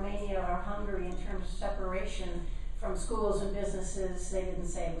happening in Romania or Hungary in terms of separation from schools and businesses. They didn't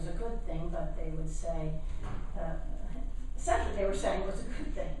say it was a good thing, but they would say, essentially they were saying it was a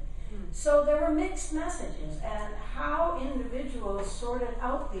good thing. So there were mixed messages, and how individuals sorted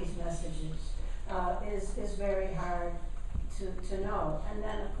out these messages is very hard to know. And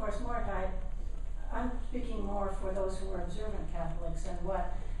then, of course, Mordecai, I'm speaking more for those who were observant Catholics and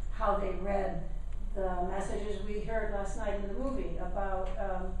how they read the messages we heard last night in the movie about,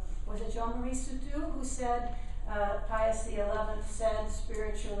 was it Jean-Marie Soutou who said, Pius XI said,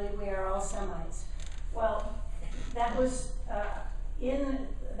 spiritually we are all Semites. Well, that was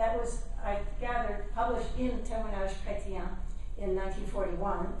I gathered, published in Témoignage Chrétien in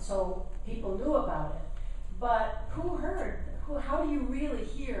 1941, so people knew about it. But how do you really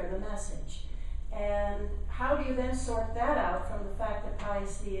hear the message? And how do you then sort that out from the fact that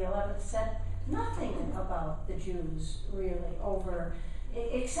Pius XI said nothing about the Jews, really,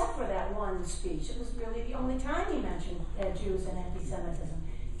 except for that one speech. It was really the only time he mentioned Jews and anti-Semitism.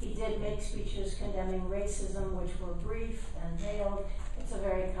 He did make speeches condemning racism, which were brief and veiled. It's a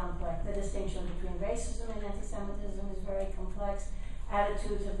very complex, the distinction between racism and anti-Semitism is very complex.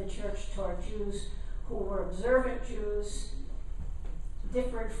 Attitudes of the church toward Jews who were observant Jews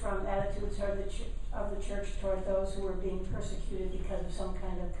differed from attitudes of the church toward those who were being persecuted because of some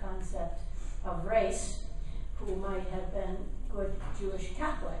kind of concept of race, who might have been good Jewish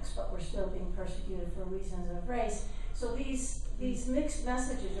Catholics, but were still being persecuted for reasons of race. So these mixed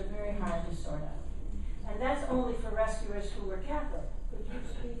messages are very hard to sort out. And that's only for rescuers who were Catholic. Could you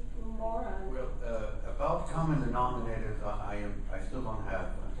speak more on? Well, about common denominators, I still don't have,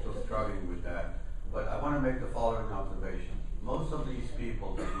 I'm still struggling with that. But I want to make the following observation. Most of these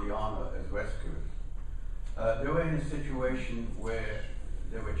people that we honor as rescuers, they were in a situation where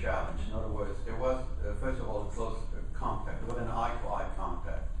they were challenged. In other words, there was, first of all, close contact. There was an eye-to-eye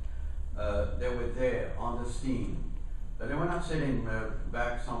contact. They were there on the scene. They were not sitting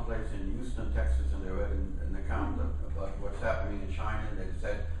back someplace in Houston, Texas, and they read an account about what's happening in China, and they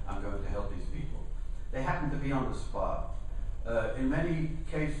said, I'm going to help these people. They happened to be on the spot. In many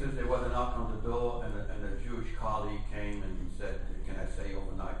cases, there was a knock on the door, and a Jewish colleague came and said, can I stay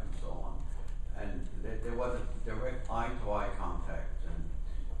overnight, and so on. And there was a direct eye-to-eye contact. And,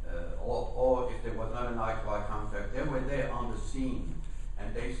 or if there was not an eye-to-eye contact, they were there on the scene.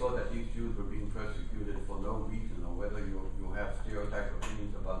 And they saw that these Jews were being persecuted for no reason, or whether you have stereotype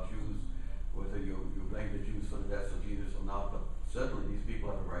opinions about Jews, whether you blame the Jews for the deaths of Jesus or not, but certainly these people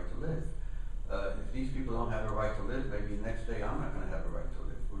have a right to live. If these people don't have a right to live, maybe the next day I'm not going to have a right to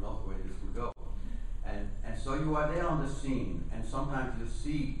live. Who knows the way this will go. And so you are there on the scene, and sometimes you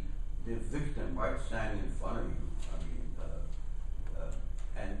see the victim right standing in front of you. I mean,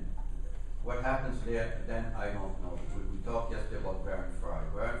 and what happens there, then I don't know. We talked yesterday about Baron Fry.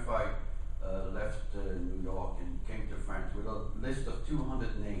 Baron Fry left New York and came to France with a list of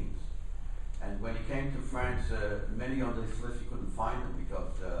 200 names. And when he came to France, many on this list he couldn't find them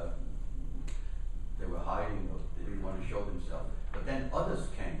because they were hiding or they didn't want to show themselves. But then others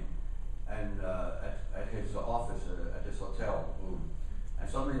came and at his office, at his hotel room. And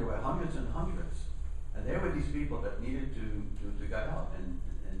suddenly there were hundreds and hundreds. And there were these people that needed to get out. And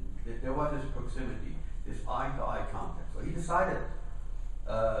there was this proximity, this eye-to-eye contact. So he decided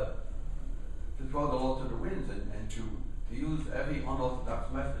to throw the law to the winds and to use every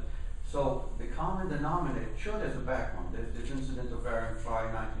unorthodox method. So the common denominator, sure there's a background. There's this incident of Baron Fry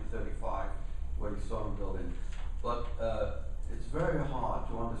in 1935 where he saw him building. But it's very hard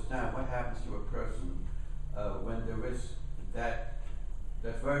to understand what happens to a person when there is that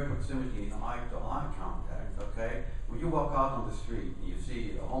very proximity in eye-to-eye contact, okay? When you walk out on the street and you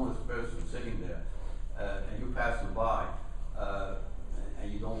see a homeless person sitting there and you pass them by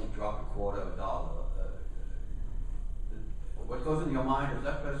and you don't drop a quarter, $1, what goes in your mind is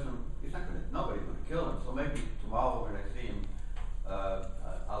that person, nobody's going to kill him, so maybe tomorrow when I see him,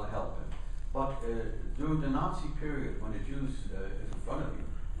 I'll help him. But during the Nazi period, when the Jews is in front of you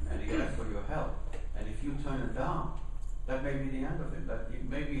and he asks for your help, and if you turn him down, that may be the end of it. That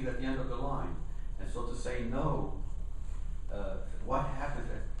may be at the end of the line. And so to say no, what happens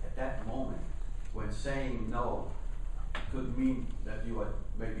at that moment when saying no could mean that you are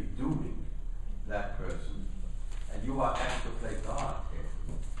maybe dooming that person, and you are asked to play God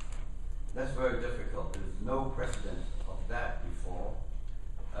here. That's very difficult. There's no precedent of that before.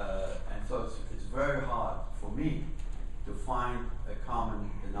 And so it's very hard for me to find a common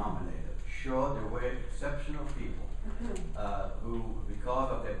denominator. Sure, there were exceptional people who,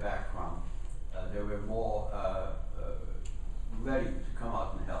 because of their background, they were more ready to come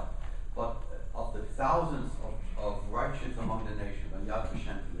out and help. But of the thousands of righteous among the nation, on Yad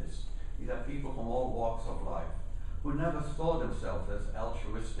Vashem list, these are people from all walks of life who never saw themselves as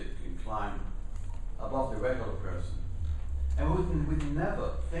altruistic, inclined above the regular person. And would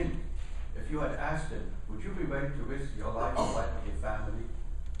never think, if you had asked them, would you be ready to risk your life, the life of your family,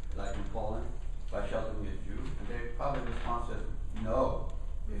 like in Poland, by sheltering a Jew? And their probably response is, no.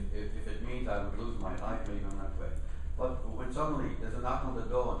 If it means I would lose my life, maybe I'm not ready. But when suddenly there's a knock on the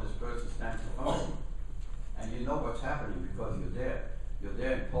door and this person stands in front of you,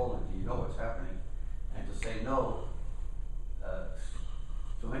 Poland, you know what's happening. And to say no,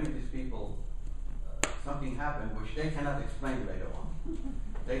 to many of these people, something happened which they cannot explain later on.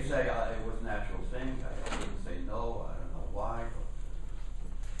 They say it was a natural thing, I didn't say no, I don't know why.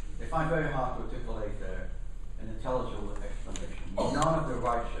 They find it very hard to articulate an intelligible explanation. None of the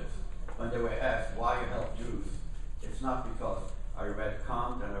righteous, when they were asked why you help Jews, it's not because I read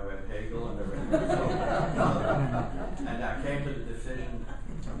Kant and I read Hegel and I read Rousseau, none of them. And I came to the decision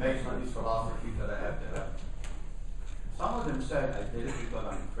based on these philosophies that I have to have. Some of them said I did it because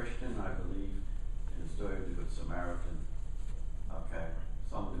I'm a Christian, I believe in the story of the Good Samaritan. Okay.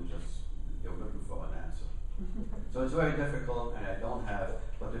 Some of them they were looking for an answer. So it's very difficult and I don't have it.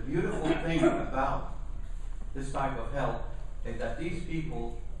 But the beautiful thing about this type of help is that these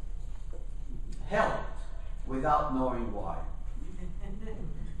people helped without knowing why.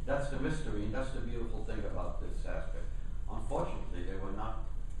 That's the mystery, and that's the beautiful thing about this aspect. Unfortunately, there were not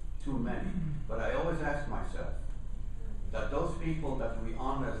too many, but I always ask myself that those people that we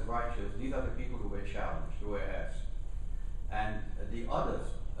honor as righteous, these are the people who were challenged, who were asked. And the others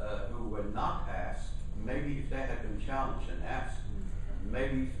who were not asked, maybe if they had been challenged and asked,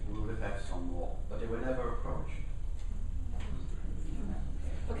 maybe we would have had some more, but they were never approached.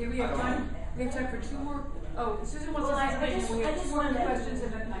 Okay, we have time. We have time for two more. Oh, Susan wants to say something. We have two more questions,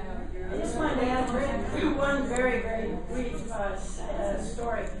 and then I know you're. I just wanted to add one very, very brief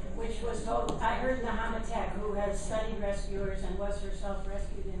story, which was told. I heard Nahamatech, who has studied rescuers and was herself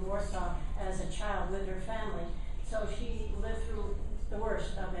rescued in Warsaw as a child with her family. So she lived through the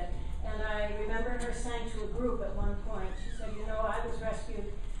worst of it. And I remember her saying to a group at one point, she said, you know, I was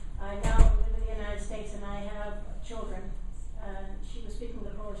rescued. I now live in the United States and I have children. She was speaking of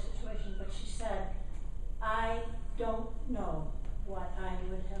the Polish situation, but she said, I don't know what I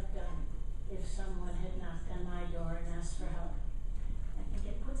would have done if someone had knocked on my door and asked for help. I think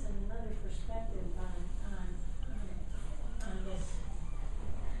it puts another perspective on this.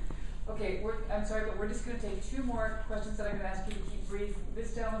 Okay, I'm sorry, but we're just going to take two more questions that I'm going to ask you to keep brief.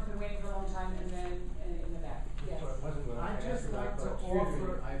 This gentleman's been waiting for a long time, and then in the back. Yes. I'd just like to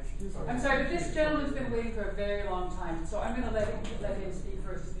offer. I'm sorry, but this gentleman's been waiting for a very long time, so I'm going to let him speak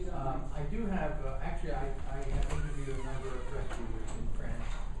first. If you don't mind. I do have, actually, I have interviewed a number of rescuers in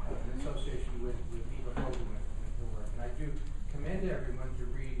France in association with Eva Hogan and her work. And I do commend everyone to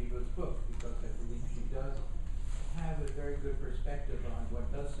read Eva's book because I believe she does have a very good perspective on what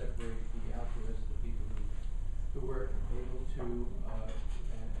does separate the altruists, the people who were able to,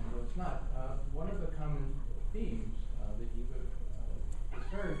 and those not. One of the common themes that Eva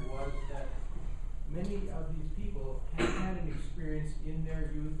discerned was that many of these people had had an experience in their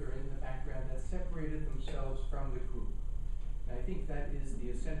youth or in the background that separated themselves from the group. And I think that is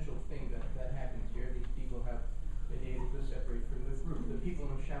the essential thing that happens here. These people have been able to separate from the group. The people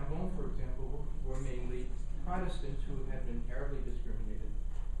in Chambon, for example, were mainly Protestants who had been terribly discriminated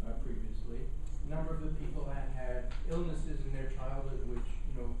previously. A number of the people had illnesses in their childhood which,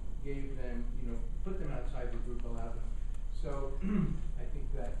 gave them, put them outside the group, allowed them. So I think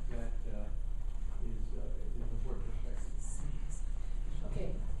that is an important perspective.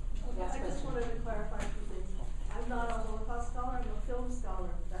 Okay. I just wanted to clarify two things. I'm not a Holocaust scholar, I'm a film scholar.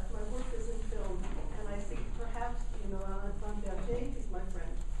 That's my work is in film. And I think perhaps, Antoine Berger is my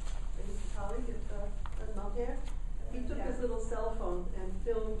friend. He's a colleague at Nanterre. He took his little cell phone and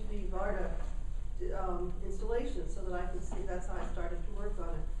filmed the Varda installation so that I could see. That's how I started to work on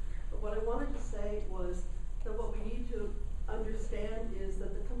it. But what I wanted to say was that what we need to understand is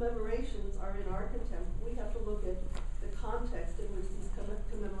that the commemorations are in our contempt. We have to look at the context in which these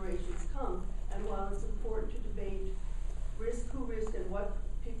commemorations come. And while it's important to debate who risked and what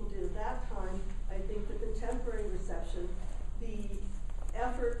people did at that time, I think the contemporary reception, the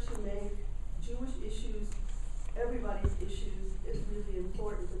effort to make Jewish issues everybody's issues is really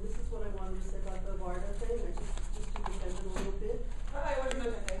important. And this is what I wanted to say about the Varda thing. I just to defend it a little bit.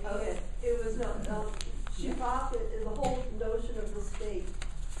 Okay. It was Shiva is the whole notion of the state.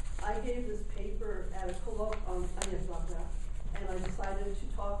 I gave this paper at a colloque on Yeshiva, and I decided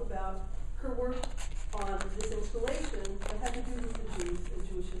to talk about her work on this installation that had to do with the Jews and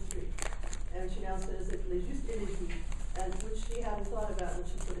Jewish history. And she now says it les juste et les juifs, and which she hadn't thought about when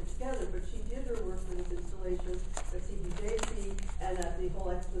she put it together, but she did her work for this installation at CBJC and at the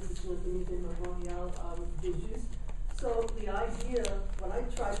whole exposition at the Museum of Montreal des Juifs. So the idea, when I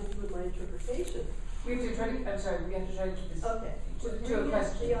tried to do my interpretation, we have to try to keep this okay. to a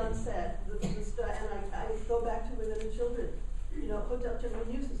question. The onset, and I go back to Women and Children. Hotel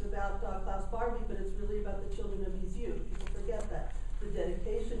News is about Klaus Barbie, but it's really about the children of his youth. People forget that. The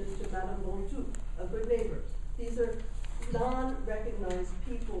dedication is to Madame Bonjour, a good neighbor. These are non-recognized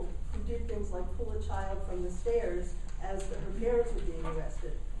people who did things like pull a child from the stairs as her parents were being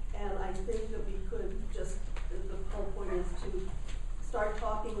arrested. And I think that we could just, the whole point is to start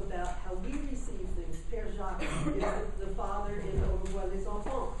talking about how we receive things. Père Jacques is the father in Au revoir les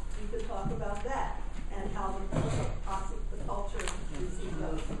enfants. We could talk about that and how the culture receives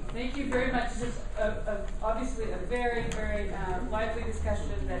those. Thank you very much. This is obviously a very, very lively discussion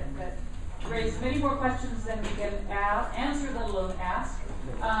that raised many more questions than we can answer, let alone ask.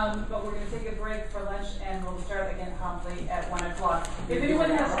 But we're going to take a break for lunch, and we'll start again promptly at 1 o'clock. If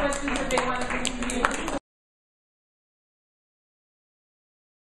anyone has questions that they want to continue,